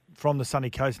from the Sunny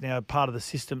Coast now, part of the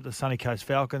system, the Sunny Coast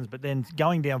Falcons, but then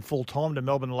going down full time to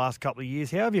Melbourne the last couple of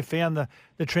years. How have you found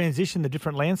the transition, the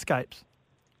different landscapes?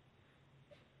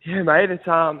 Yeah, mate, it's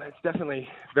definitely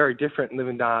very different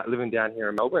living down here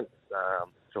in Melbourne.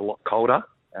 It's a lot colder.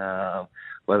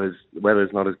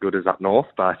 Weather's not as good as up north,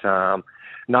 but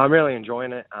no, I'm really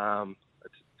enjoying it.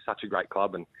 It's such a great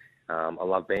club, and I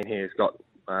love being here. It's got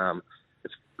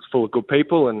it's full of good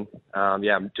people, and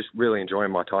yeah, I'm just really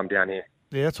enjoying my time down here.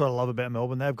 Yeah, that's what I love about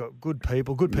Melbourne. They've got good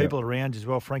people around as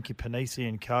well, Frankie Panisi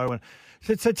and co. And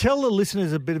so tell the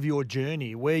listeners a bit of your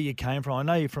journey, where you came from. I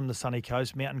know you're from the sunny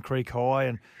coast, Mountain Creek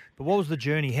High, but what was the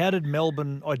journey? How did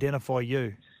Melbourne identify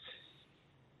you?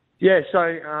 Yeah,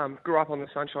 so grew up on the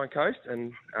Sunshine Coast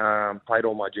and played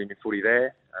all my junior footy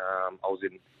there.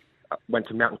 Went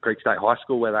to Mountain Creek State High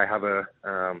School where they have a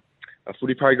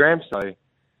footy program. So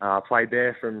played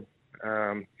there from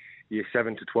year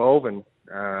 7 to 12, and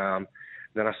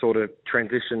then I sort of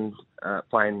transitioned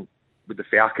playing with the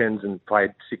Falcons and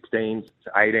played 16s to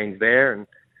 18s there. And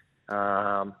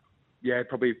yeah,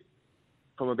 probably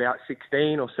from about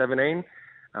 16 or 17,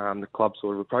 the club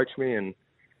sort of approached me, and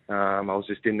I was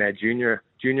just in their junior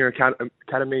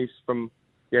academies from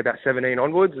about 17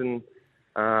 onwards, and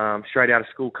straight out of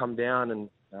school come down and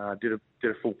did a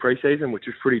full pre-season, which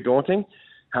was pretty daunting.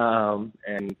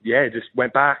 And yeah, just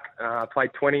went back,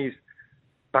 played 20s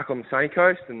back on the sunny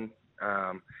coast, and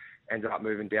ended up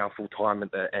moving down full time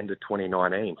at the end of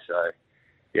 2019. So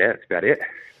yeah, that's about it.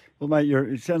 Well, mate,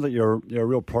 it sounds like you're a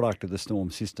real product of the Storm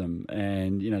system,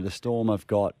 and the Storm have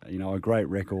got a great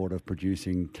record of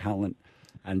producing talent,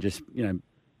 and just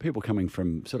people coming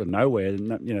from sort of nowhere,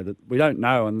 that we don't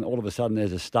know, and all of a sudden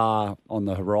there's a star on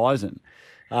the horizon.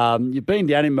 You've been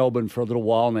down in Melbourne for a little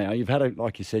while now. You've had,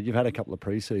 like you said, a couple of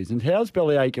pre-seasons. How's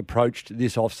Bellyache approached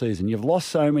this off-season? You've lost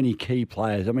so many key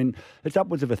players. I mean, it's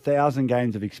upwards of 1,000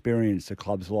 games of experience the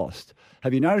club's lost.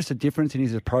 Have you noticed a difference in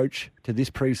his approach to this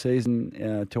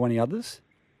pre-season to any others?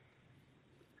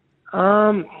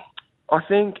 I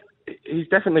think he's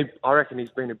definitely, I reckon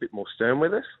he's been a bit more stern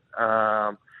with us.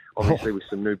 Obviously with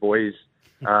some new boys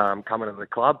coming to the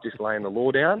club, just laying the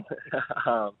law down.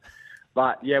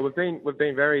 But yeah, we've been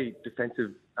very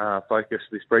defensive focused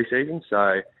this pre-season.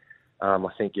 So I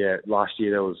think last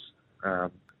year there was a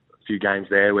few games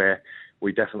there where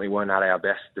we definitely weren't at our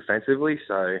best defensively.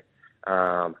 So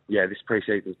this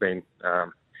pre-season's been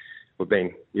we've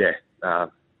been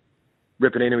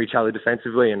ripping into each other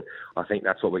defensively, and I think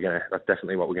that's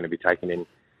definitely what we're gonna be taking in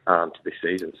to this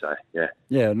season. So yeah.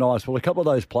 Yeah, nice. Well, a couple of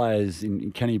those players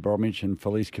in Kenny Bromwich and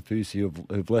Felice Kafusi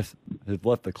who've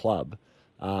left the club.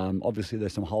 Obviously,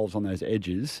 there's some holes on those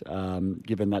edges,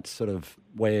 given that's sort of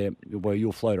where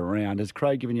you'll float around. Has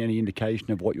Craig given you any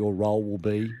indication of what your role will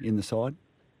be in the side?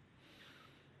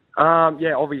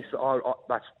 Yeah, obviously,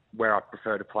 that's where I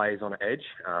prefer to play, is on an edge.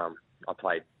 I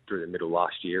played through the middle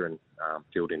last year and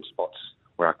filled in spots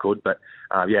where I could. But,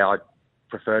 yeah, I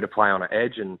prefer to play on an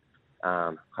edge, and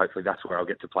hopefully that's where I'll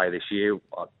get to play this year.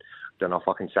 I don't know if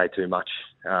I can say too much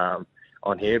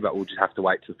on here, but we'll just have to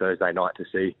wait till Thursday night to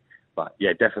see. But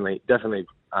yeah, definitely, that's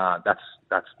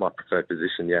my preferred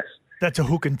position. Yes. That's a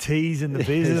hook and tease in the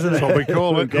biz, isn't it? That's what we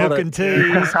call it. Hook and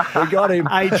tease. We got him.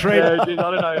 A-Tread. I don't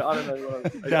know.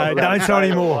 No, don't say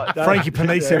anymore. Frankie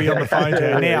Panisi will be on the phone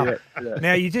to you.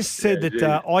 Now, you just said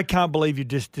that I can't believe you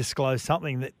just disclosed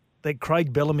something that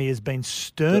Craig Bellamy has been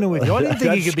sterner with you. I didn't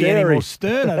think he could be any more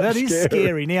sterner. That is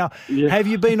scary. Now, have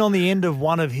you been on the end of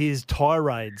one of his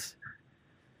tirades?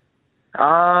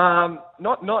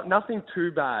 Nothing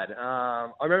too bad.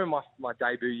 I remember my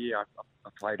debut year, I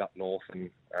played up north, and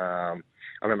I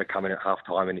remember coming at half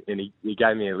time and he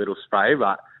gave me a little spray,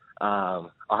 but I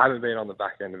haven't been on the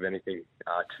back end of anything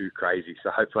too crazy,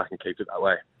 so hopefully I can keep it that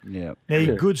way. Yeah.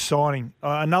 Now, good signing.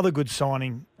 Another good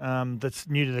signing that's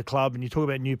new to the club, and you talk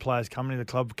about new players coming to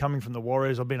the club, coming from the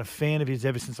Warriors. I've been a fan of his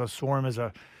ever since I saw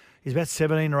him he's about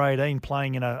 17 or 18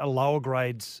 playing in a lower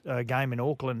grades game in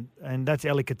Auckland, and that's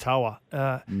Eli Katoa.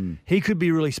 He could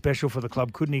be really special for the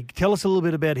club, couldn't he? Tell us a little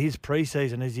bit about his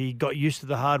pre-season. Has he got used to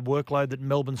the hard workload that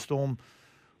Melbourne Storm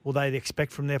will they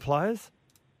expect from their players?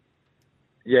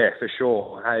 Yeah, for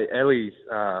sure. Hey, Eli's,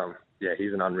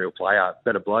 he's an unreal player.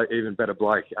 Even better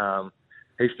bloke.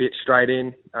 He fit straight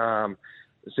in.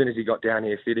 As soon as he got down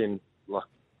here, fit in like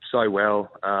so well.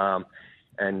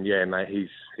 And yeah, mate, he's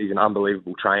an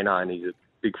unbelievable trainer, and he's a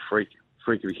big freak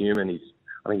of a human.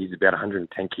 I think he's about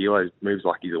 110 kilos, moves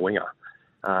like he's a winger.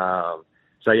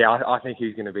 So yeah, I think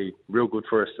he's going to be real good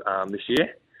for us this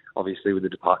year. Obviously, with the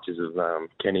departures of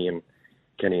Kenny and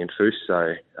Foose.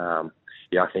 So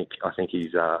yeah, I think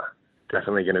he's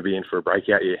definitely going to be in for a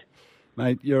breakout year.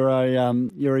 Mate, you're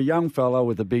a young fellow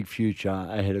with a big future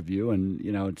ahead of you, and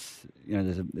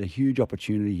there's a huge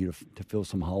opportunity here to fill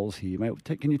some holes here, mate.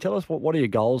 Can you tell us what are your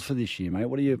goals for this year, mate?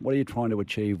 What are you trying to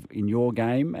achieve in your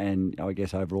game, and I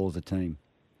guess overall as a team?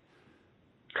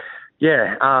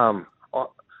 Yeah,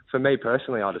 for me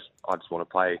personally, I just want to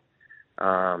play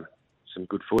some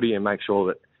good footy and make sure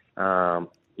that I'm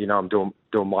doing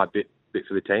my bit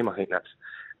for the team. I think that's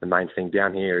the main thing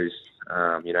down here is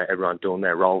everyone doing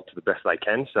their role to the best they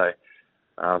can. So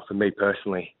for me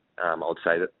personally, I would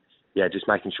say that just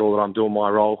making sure that I'm doing my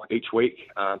role each week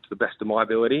to the best of my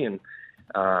ability, and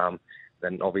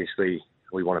then obviously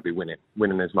we want to be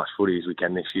winning as much footy as we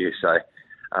can this year. So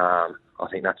I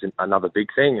think that's another big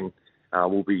thing,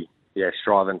 and we'll be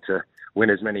striving to win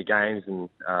as many games and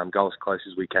go as close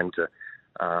as we can to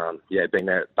being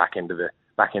there at back end of the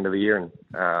year, and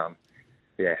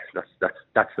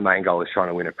that's the main goal, is trying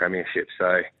to win a premiership.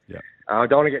 So I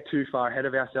don't want to get too far ahead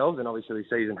of ourselves, and obviously the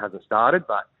season hasn't started,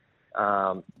 but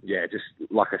just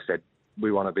like I said,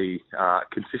 we want to be a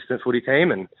consistent footy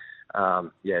team, and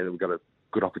we've got a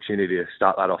good opportunity to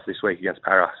start that off this week against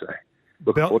Para. So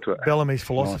looking forward to it. Bellamy's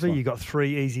philosophy, you got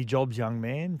 3 easy jobs, young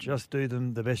man. Just do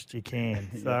them the best you can.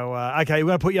 So, okay, we're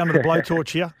going to put you under the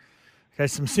blowtorch here. Okay,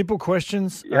 some simple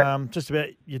questions just about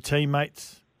your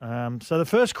teammates. So the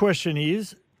first question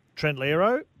is, Trent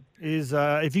Loiero, is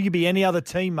if you could be any other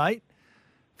teammate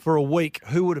for a week,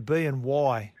 who would it be and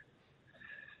why?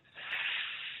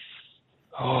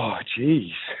 Oh,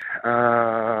 geez.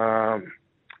 I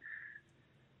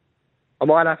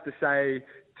might have to say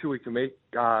Tui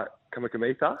Kamikamica.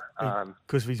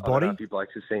 Because of his I don't body? know if you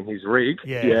blokes have seen his rig.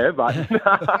 Yeah. But if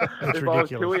ridiculous. I was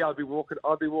Tui, I'd be walking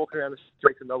around the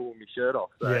streets of Melbourne with my shirt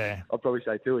off. So I'd probably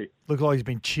say Tui. Look like he's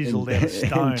been chiselled out of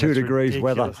stone. In 2 degrees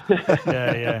weather.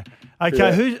 Yeah.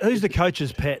 Okay, who's the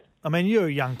coach's pet? I mean, you're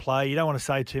a young player. You don't want to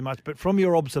say too much, but from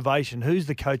your observation, who's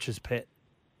the coach's pet?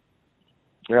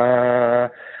 I'd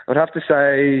have to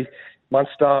say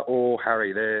Munster or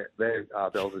Harry. They're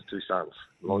Bells' 2 sons,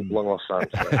 long lost sons.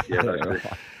 So, those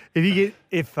 2.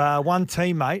 If one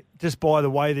teammate, just by the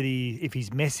way that if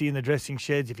he's messy in the dressing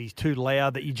sheds, if he's too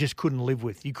loud, that you just couldn't live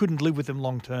with, you couldn't live with him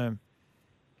long term.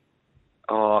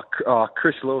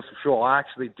 Chris Lewis, for sure. I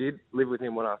actually did live with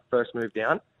him when I first moved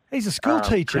down. He's a school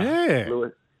teacher.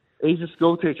 Lewis, he's a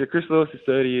school teacher. Chris Lewis is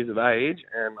 30 years of age,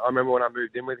 and I remember when I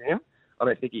moved in with him, I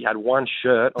don't think he had one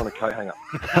shirt on a coat hanger.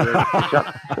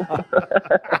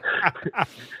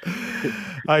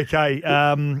 Okay.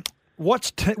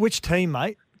 Which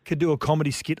teammate could do a comedy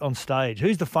skit on stage?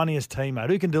 Who's the funniest teammate?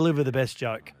 Who can deliver the best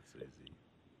joke?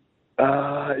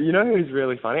 Who's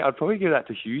really funny? I'd probably give that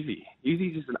to Hughesy.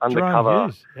 Hughesy's just an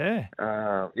undercover. Jerome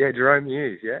Hughes, Jerome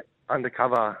Hughes,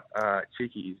 undercover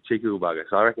cheeky little bugger.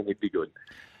 So I reckon he'd be good.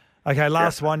 Okay,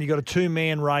 last one. You got a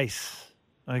 2-man race.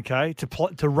 Okay,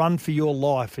 to run for your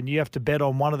life, and you have to bet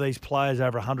on one of these players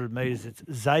over 100 metres. It's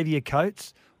Xavier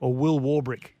Coates or Will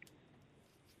Warbrick.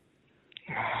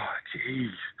 Oh,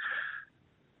 jeez.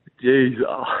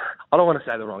 Oh, I don't want to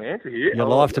say the wrong answer here. Your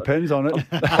life depends on it.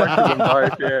 Both,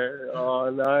 Oh,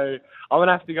 no. I'm going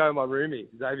to have to go with my roomie,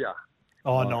 Xavier.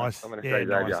 Oh, nice. I'm going to say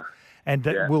Xavier. Nice. And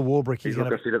Will Warbrick, he's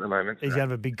looking fit at the moment. He's going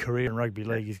to have a big career in rugby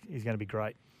league. He's going to be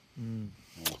great.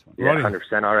 Yeah,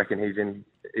 100%. I reckon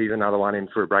he's another one in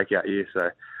for a breakout year,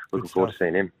 so looking forward to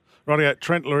seeing him. Rightio,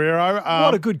 Trent Loiero.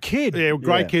 What a good kid. Yeah,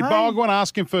 great kid. But I want to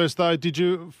ask him first, though, did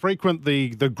you frequent the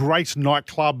great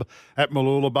nightclub at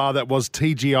Mooloolaba that was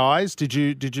TGI's? Did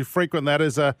you frequent that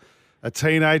as a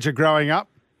teenager growing up?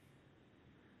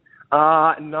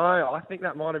 No, I think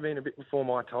that might have been a bit before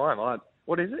my time.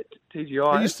 What is it?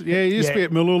 TGI? It used to be at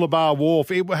Mooloolaba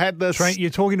Wharf. It had the... Trent, you're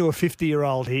talking to a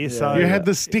 50-year-old here, so... You had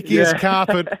the stickiest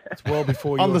carpet it's well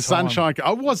before your on the time. Sunshine.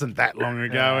 It wasn't that long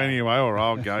ago anyway. All right,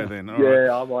 I'll go then. All right.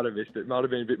 I might have missed it. Might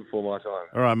have been a bit before my time.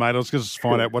 All right, mate. I was going to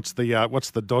find out what's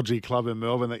the dodgy club in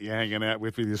Melbourne that you're hanging out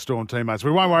with your Storm teammates.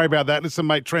 We won't worry about that. Listen,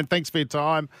 mate, Trent, thanks for your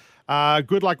time.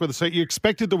 Good luck with the seat. You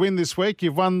expected to win this week.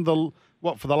 You've won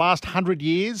for the last 100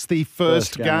 years, the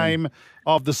first game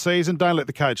of the season. Don't let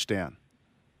the coach down.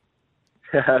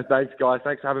 Thanks, guys.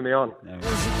 Thanks for having me on.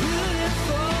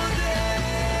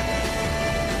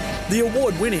 The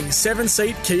award-winning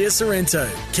 7-seat Kia Sorrento,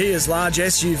 Kia's large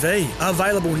SUV,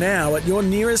 available now at your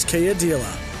nearest Kia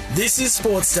dealer. This is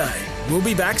Sports Day. We'll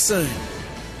be back soon.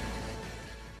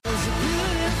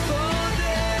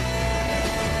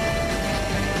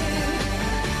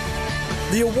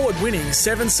 The award-winning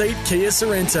 7-seat Kia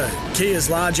Sorrento, Kia's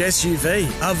large SUV,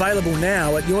 available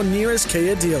now at your nearest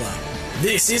Kia dealer.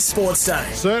 This is Sports Day.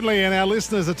 Certainly, and our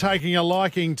listeners are taking a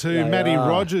liking to Matty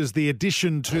Rogers, the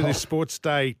addition to the Sports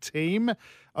Day team.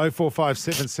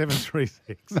 0457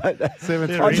 736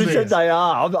 736. I just said they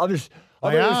are. I thought you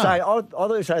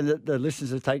were saying that the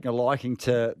listeners are taking a liking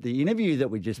to the interview that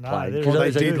we just played. Well,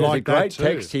 they did like a great that too.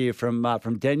 text here from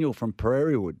Daniel from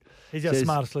Prairie Wood. He's our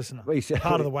smattest listener.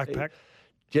 Part of the whack pack.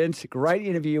 Gents, great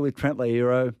interview with Trent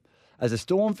Loiero. As a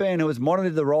Storm fan who has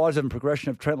monitored the rise and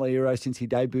progression of Trent Loiero since he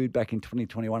debuted back in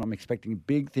 2021, I'm expecting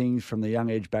big things from the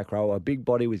young edge back row, a big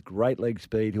body with great leg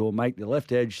speed who will make the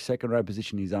left edge second row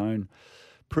position his own,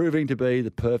 proving to be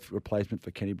the perfect replacement for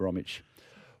Kenny Bromwich.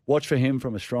 Watch for him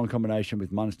from a strong combination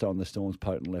with Munster on the Storm's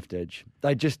potent left edge.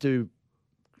 They just do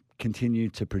continue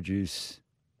to produce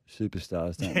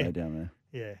superstars, don't they, down there?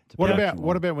 Yeah.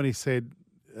 What about when he said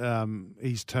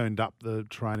he's turned up the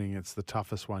training? It's the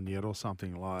toughest one yet, or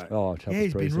something like. Oh,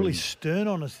 he's been really stern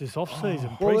on us this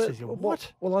off-season, pre-season.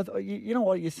 What? Well, you know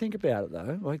what? You think about it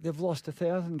though. Like they've lost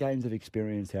 1,000 games of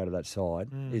experience out of that side.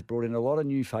 He's brought in a lot of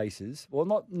new faces. Well,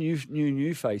 not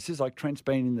new faces. Like Trent's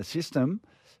been in the system,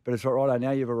 but it's right.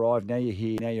 Now you've arrived. Now you're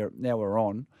here. Now we're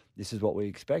on. This is what we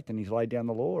expect, and he's laid down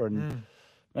the law and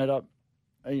made up.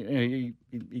 He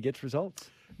gets results.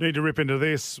 Need to rip into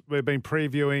this. We've been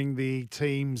previewing the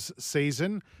team's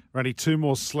season. We're only 2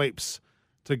 more sleeps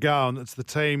to go, and it's the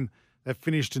team that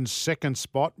finished in second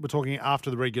spot. We're talking after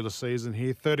the regular season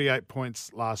here. 38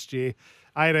 points last year,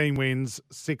 18 wins,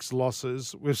 6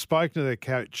 losses. We've spoken to their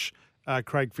coach,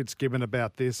 Craig Fitzgibbon,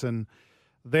 about this, and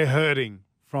they're hurting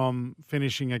from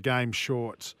finishing a game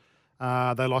short.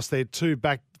 They lost their 2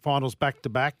 finals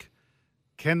back-to-back.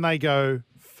 Can they go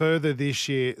further this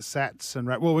year, Sats and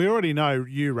Rat? Well, we already know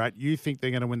you, Rat. You think they're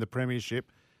going to win the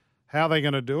premiership. How are they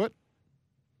going to do it?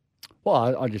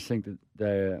 Well, I just think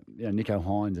that Nico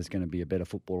Hines is going to be a better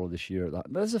footballer this year.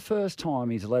 That's the first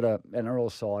time he's led an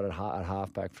NRL side at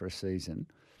halfback for a season.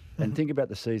 And think about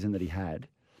the season that he had.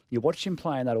 You watched him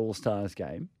play in that All-Stars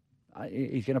game.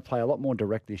 He's going to play a lot more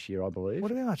direct this year, I believe.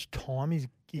 What about how much time he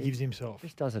gives himself?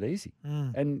 Just does it easy.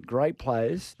 And great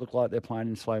players look like they're playing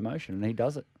in slow motion, and he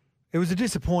does it. It was a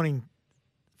disappointing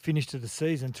finish to the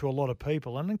season to a lot of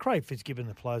people. And then Craig Fitzgibbon,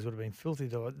 the players would have been filthy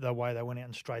the way they went out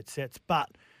in straight sets. But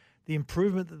the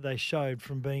improvement that they showed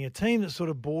from being a team that sort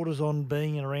of borders on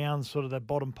being around sort of the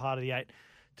bottom part of the 8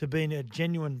 to being a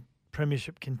genuine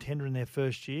premiership contender in their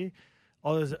first year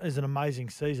is an amazing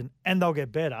season. And they'll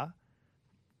get better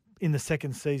in the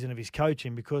second season of his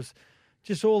coaching because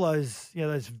just all those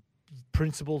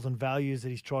principles and values that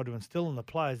he's tried to instill in the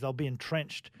players, they'll be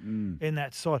entrenched in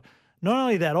that side. Not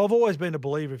only that, I've always been a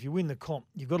believer if you win the comp,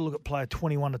 you've got to look at player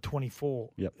 21 to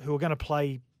 24 who are going to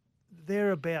play,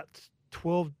 they're about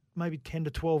 12, maybe 10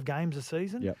 to 12 games a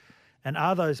season. Yep. And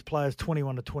are those players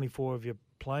 21 to 24 of your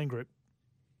playing group,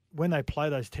 when they play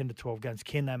those 10 to 12 games,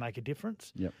 can they make a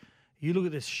difference? Yep. You look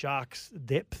at this Sharks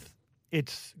depth,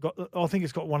 I think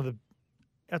it's got one of the,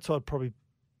 outside probably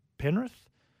Penrith,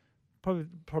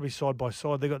 probably side by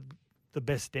side. They've got the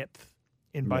best depth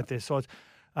in both their sides.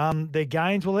 Their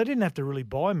gains, well, they didn't have to really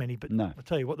buy many, but no. I'll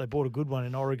tell you what, they bought a good one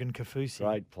in Oregon Kaufusi.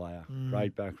 Great player,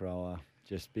 great back rower,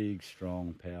 just big,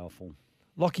 strong, powerful.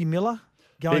 Lockie Miller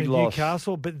going big to loss.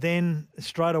 Newcastle, but then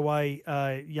straight away,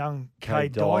 young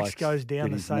Cade Dykes goes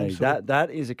down the same knee. sort.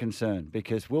 That is a concern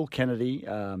because Will Kennedy,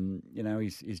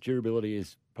 his durability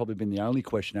has probably been the only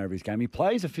question over his game. He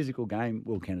plays a physical game,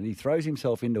 Will Kennedy. He throws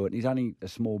himself into it, and he's only a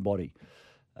small body.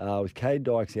 With Cade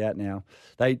Dykes out now,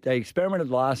 they experimented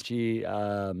last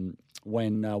year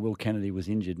when Will Kennedy was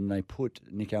injured, and they put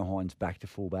Nico Hines back to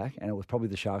fullback, and it was probably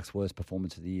the Sharks' worst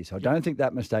performance of the year. So I don't think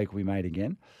that mistake will be made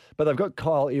again. But they've got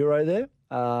Kyle Ero there,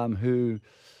 who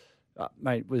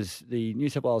was the New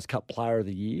South Wales Cup Player of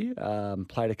the Year,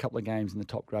 played a couple of games in the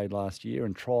top grade last year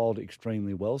and trialled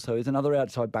extremely well. So he's another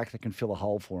outside back that can fill a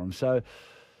hole for him. So,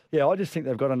 yeah, I just think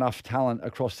they've got enough talent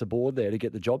across the board there to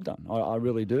get the job done. I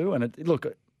really do. And look,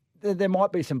 there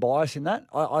might be some bias in that.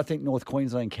 I think North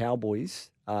Queensland Cowboys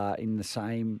are in the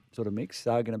same sort of mix.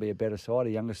 They're going to be a better side, a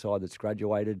younger side that's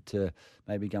graduated to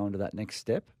maybe go into that next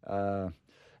step.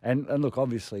 And look,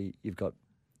 obviously you've got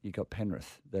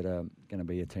Penrith that are going to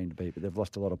be a team to beat, but they've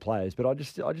lost a lot of players. But I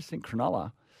just think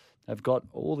Cronulla have got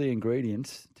all the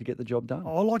ingredients to get the job done.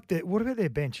 I like that. What about their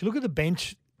bench? Look at the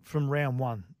bench from round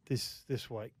 1 this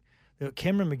week. They've got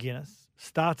Cameron McGuinness,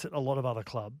 starts at a lot of other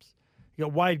clubs. You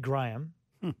got Wade Graham,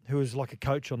 who is like a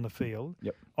coach on the field.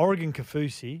 Yep. Oregon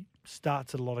Kaufusi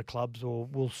starts at a lot of clubs or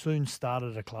will soon start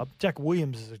at a club. Jack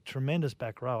Williams is a tremendous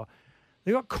back rower.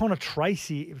 They've got Connor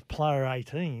Tracy, player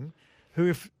 18, who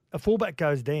if a fullback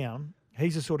goes down,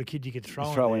 he's the sort of kid you could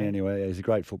throw in anyway. He's a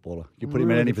great footballer. You put him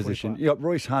in any position. You got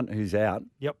Royce Hunt, who's out.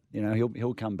 Yep.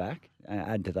 He'll come back,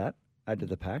 add to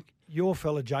the pack. Your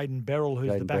fella Jaden Beryl,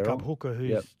 who's the backup hooker,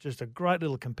 who's just a great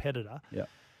little competitor. Yeah.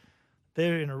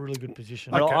 They're in a really good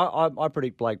position. Okay. I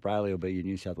predict Blake Brayley will be your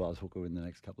New South Wales hooker in the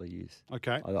next couple of years.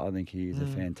 Okay. I think he is a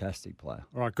fantastic player.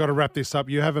 All right, got to wrap this up.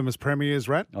 You have him as premiers,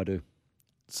 Rat? I do.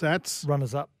 Sats?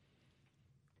 Runners up.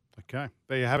 Okay,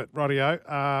 there you have it.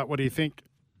 Rightio. What do you think?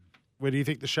 Where do you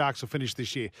think the Sharks will finish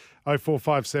this year?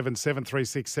 0457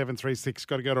 736 736.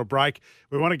 Got to go to a break.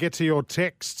 We want to get to your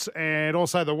texts and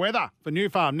also the weather for New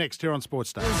Farm next here on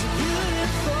Sports Day.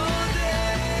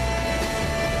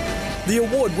 The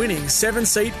award-winning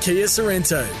 7-seat Kia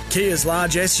Sorrento, Kia's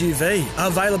large SUV,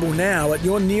 available now at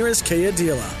your nearest Kia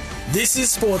dealer. This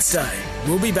is Sports Day.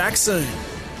 We'll be back soon.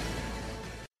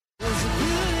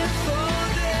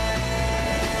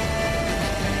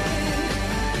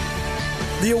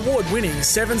 The award-winning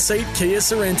 7-seat Kia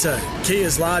Sorrento,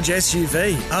 Kia's large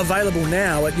SUV, available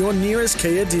now at your nearest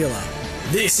Kia dealer.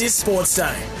 This is Sports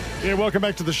Day. Yeah, welcome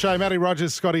back to the show. Matty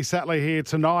Rogers, Scotty Sattler here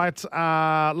tonight.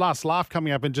 Last laugh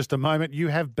coming up in just a moment. You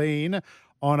have been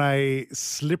on a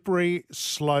slippery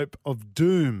slope of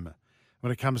doom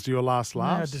when it comes to your last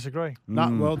laugh. No, I disagree.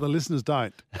 No, well, the listeners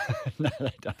don't. No,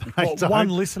 they don't. They Well, don't. one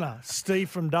listener, Steve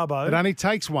from Dubbo. It only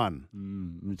takes one.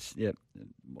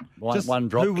 One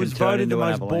drop who was can turn voted the into an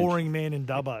most avalanche. boring man in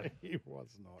Dubbo. He was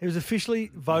not. He was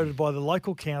officially voted by the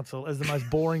local council as the most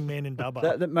boring man in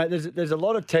Dubbo. Mate, there's a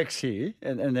lot of texts here,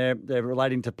 and they're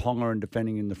relating to Ponga and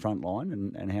defending in the front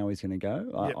line and how he's going to go.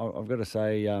 Yep. I've got to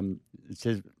say, it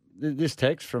says this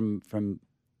text from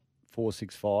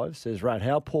 465 says, Rat,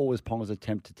 how poor was Ponga's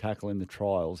attempt to tackle in the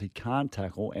trials? He can't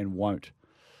tackle and won't.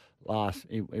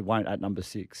 He won't at number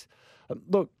 6.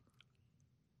 Look,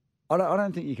 I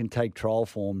don't think you can take trial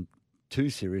form too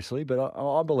seriously, but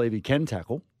I believe he can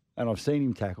tackle, and I've seen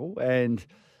him tackle, and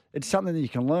it's something that you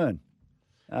can learn.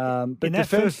 But in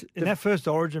that first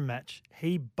Origin match,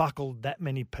 he buckled that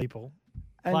many people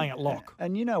playing at lock.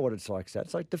 And you know what it's like, Sats.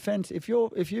 It's like defence. If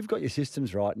you've got your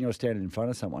systems right and you're standing in front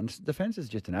of someone, defence is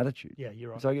just an attitude. Yeah,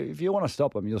 you're right. So if you want to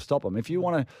stop them, you'll stop them. If you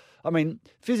want to,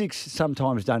 physics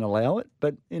sometimes don't allow it,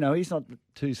 but he's not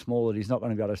too small that he's not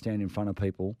going to be able to stand in front of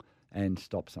people and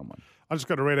stop someone. I just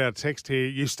got to read out a text here.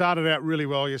 You started out really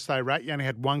well yesterday, Rat. You only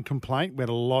had one complaint. We had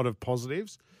a lot of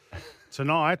positives.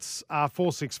 Tonight's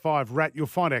 465, Rat, you'll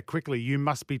find out quickly. You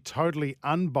must be totally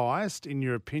unbiased in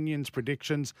your opinions,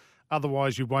 predictions.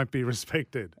 Otherwise, you won't be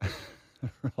respected.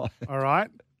 Right. All right?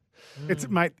 It's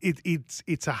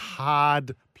a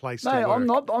hard place to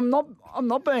work.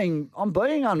 I'm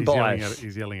being unbiased.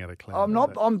 He's yelling at a cloud.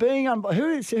 I'm being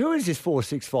unbiased. Who is this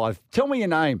 465? Tell me your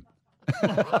name.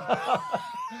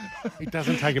 He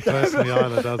doesn't take it personally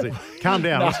either, does he? Calm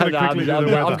down. Let's quickly do the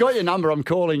weather. I've got your number. I'm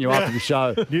calling you after the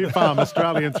show. New Farm,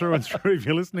 Australian through and through. If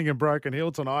you're listening in Broken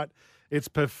Hill tonight, it's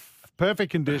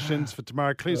perfect conditions for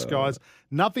tomorrow. Clear skies.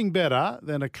 Nothing better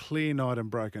than a clear night in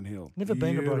Broken Hill. Never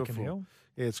been to Broken Beautiful. Hill.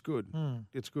 Yeah, it's good.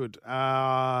 It's good.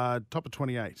 Top of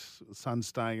 28. The sun's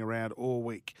staying around all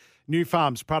week. New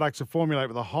Farm's products are formulated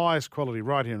with the highest quality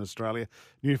right here in Australia.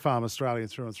 New Farm, Australian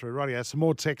through and through. Righty, some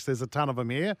more text. There's a ton of them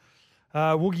here.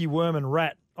 Woogie, Worm and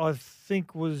Rat. I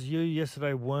think was you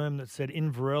yesterday, Worm, that said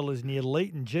Inverell is near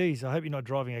Leeton. Geez, I hope you're not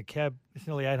driving a cab. It's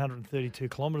nearly 832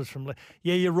 kilometres from Leeton.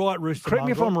 Yeah, you're right, Rooster. Correct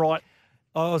me if I'm right.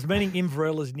 I was meaning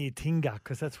Inverell is near Tinga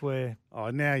because that's where.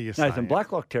 Oh, now you're saying. saying No, it's in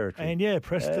Blacklock territory. And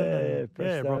Preston.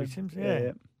 Preston. Robbie Sims.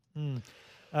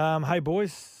 Hey,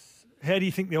 boys. How do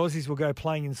you think the Aussies will go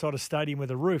playing inside a stadium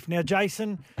with a roof? Now,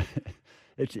 Jason.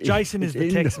 Jason is the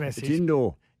text message. It's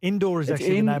indoor. Indoor is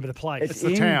actually the name of the place. It's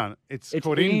the town. It's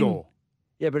called indoor.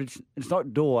 Yeah, but it's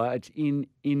not door. It's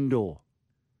indoor.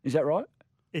 Is that right?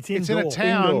 It's in a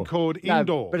town called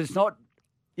Indoor. No, but it's not.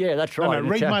 Yeah, that's right. No,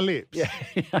 read my lips. Yeah.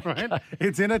 Right?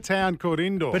 It's in a town called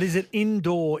Indoor. But is it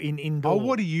indoor in indoor? Oh,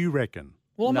 what do you reckon?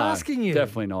 Well, I'm No, asking you.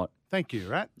 Definitely not. Thank you,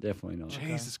 Rat. Definitely not.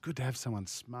 Jeez, it's good to have someone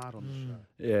smart on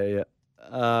the show.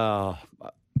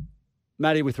 Yeah.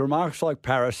 Matty, with remarks like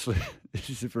Paris, this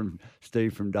is from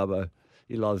Steve from Dubbo.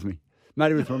 He loves me.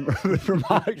 Matty, with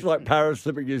remarks like Paris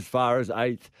slipping as far as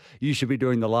 8th, you should be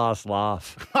doing the last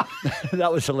laugh.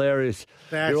 That was hilarious.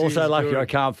 That You're also is lucky good. I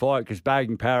can't fight because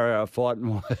bagging Para are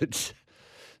fighting words.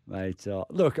 Mate,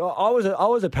 look, I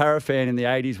was a Para fan in the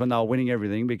 80s when they were winning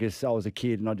everything because I was a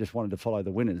kid and I just wanted to follow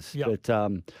the winners. Yep.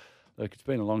 But look, it's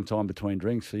been a long time between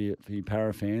drinks for you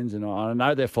Para fans, and I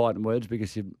know they're fighting words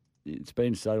because it's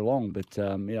been so long. But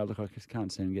look, I just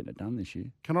can't see them getting it done this year.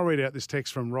 Can I read out this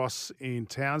text from Ross in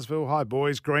Townsville? Hi,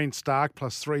 boys. Green Stark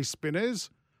plus 3 spinners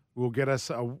will get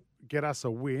us a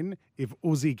win if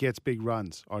Uzi gets big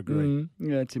runs. I agree.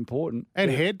 Yeah, it's important. And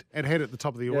head at the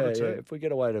top of the order too. If we get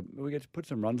to put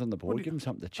some runs on the board, give them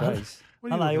something to chase.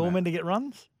 What Are you they all looking at? meant to get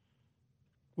runs?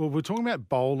 Well, we're talking about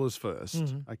bowlers first.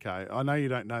 Mhm. Okay. I know you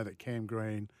don't know that Cam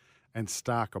Green and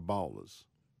Stark are bowlers,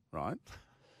 right?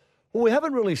 Well, we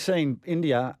haven't really seen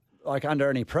India under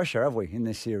any pressure, have we, in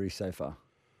this series so far?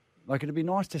 Like, it'd be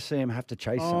nice to see them have to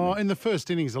chase Oh, something. in the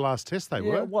first innings, the last test, they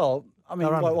Yeah, were. well, I mean,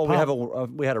 They're under the we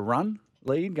pump. had a run.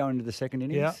 lead going into the second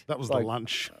innings. Yeah. That was the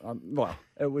lunch. Well,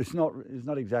 it was not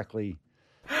exactly.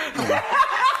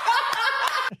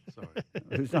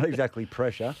 It was not exactly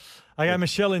pressure. Okay,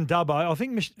 Michelle in Dubbo. I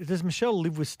think does Michelle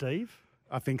live with Steve?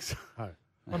 I think so. I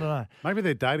don't know. Maybe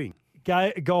they're dating.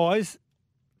 Guys,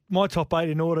 my top 8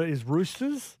 in order is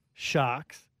Roosters,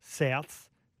 Sharks, Souths,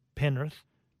 Penrith,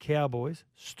 Cowboys,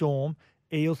 Storm,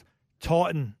 Eels,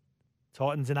 Titans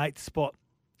in 8th spot.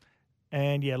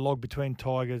 And, log between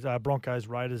Tigers, Broncos,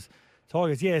 Raiders,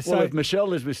 Tigers. Yeah, so... Well, if Michelle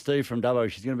lives with Steve from Dubbo,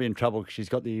 she's going to be in trouble because she's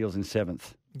got the Eels in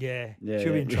 7th. Yeah,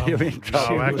 she'll be in trouble. She'll be in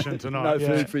trouble. No action tonight. No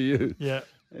food for you. Yeah.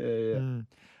 Yeah.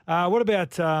 What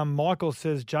about Michael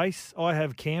says, Jace, I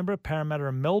have Canberra, Parramatta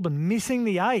and Melbourne missing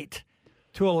the 8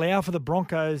 to allow for the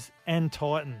Broncos and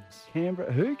Titans.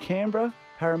 Canberra,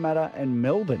 Parramatta and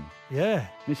Melbourne. Yeah.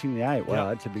 Missing the 8. Wow,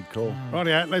 that's a big call.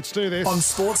 Rightio, let's do this. On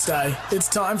Sports Day, it's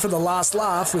time for the last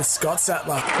laugh with Scott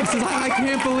Sattler. He says, I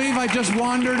can't believe I just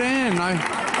wandered in.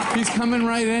 He's coming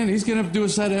right in. He's going to do a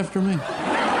set after me.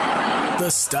 The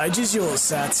stage is yours,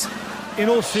 Sats. In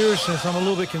all seriousness, I'm a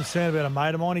little bit concerned about a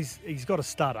mate of mine. He's got a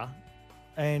stutter,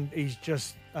 and he's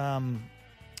just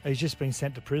been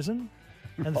sent to prison.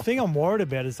 And the thing I'm worried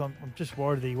about is I'm just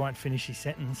worried that he won't finish his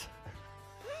sentence.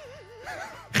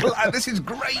 This is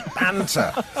great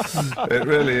banter. It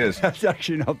really is. That's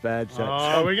actually not bad, Sats.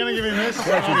 Oh, we're going to give him this.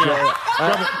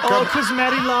 Because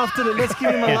Matty laughed at it. Let's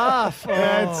give him a laugh.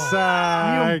 Let's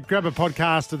grab a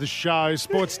podcast of the show.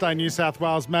 Sports Day New South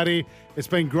Wales. Matty, it's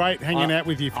been great hanging out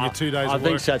with you for your 2 days of work. I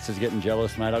think Sats is getting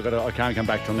jealous, mate. I can't come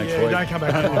back till next week. Don't come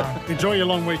back tomorrow. Enjoy your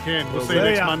long weekend. We'll see you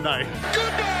next Monday.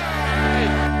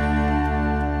 Goodbye!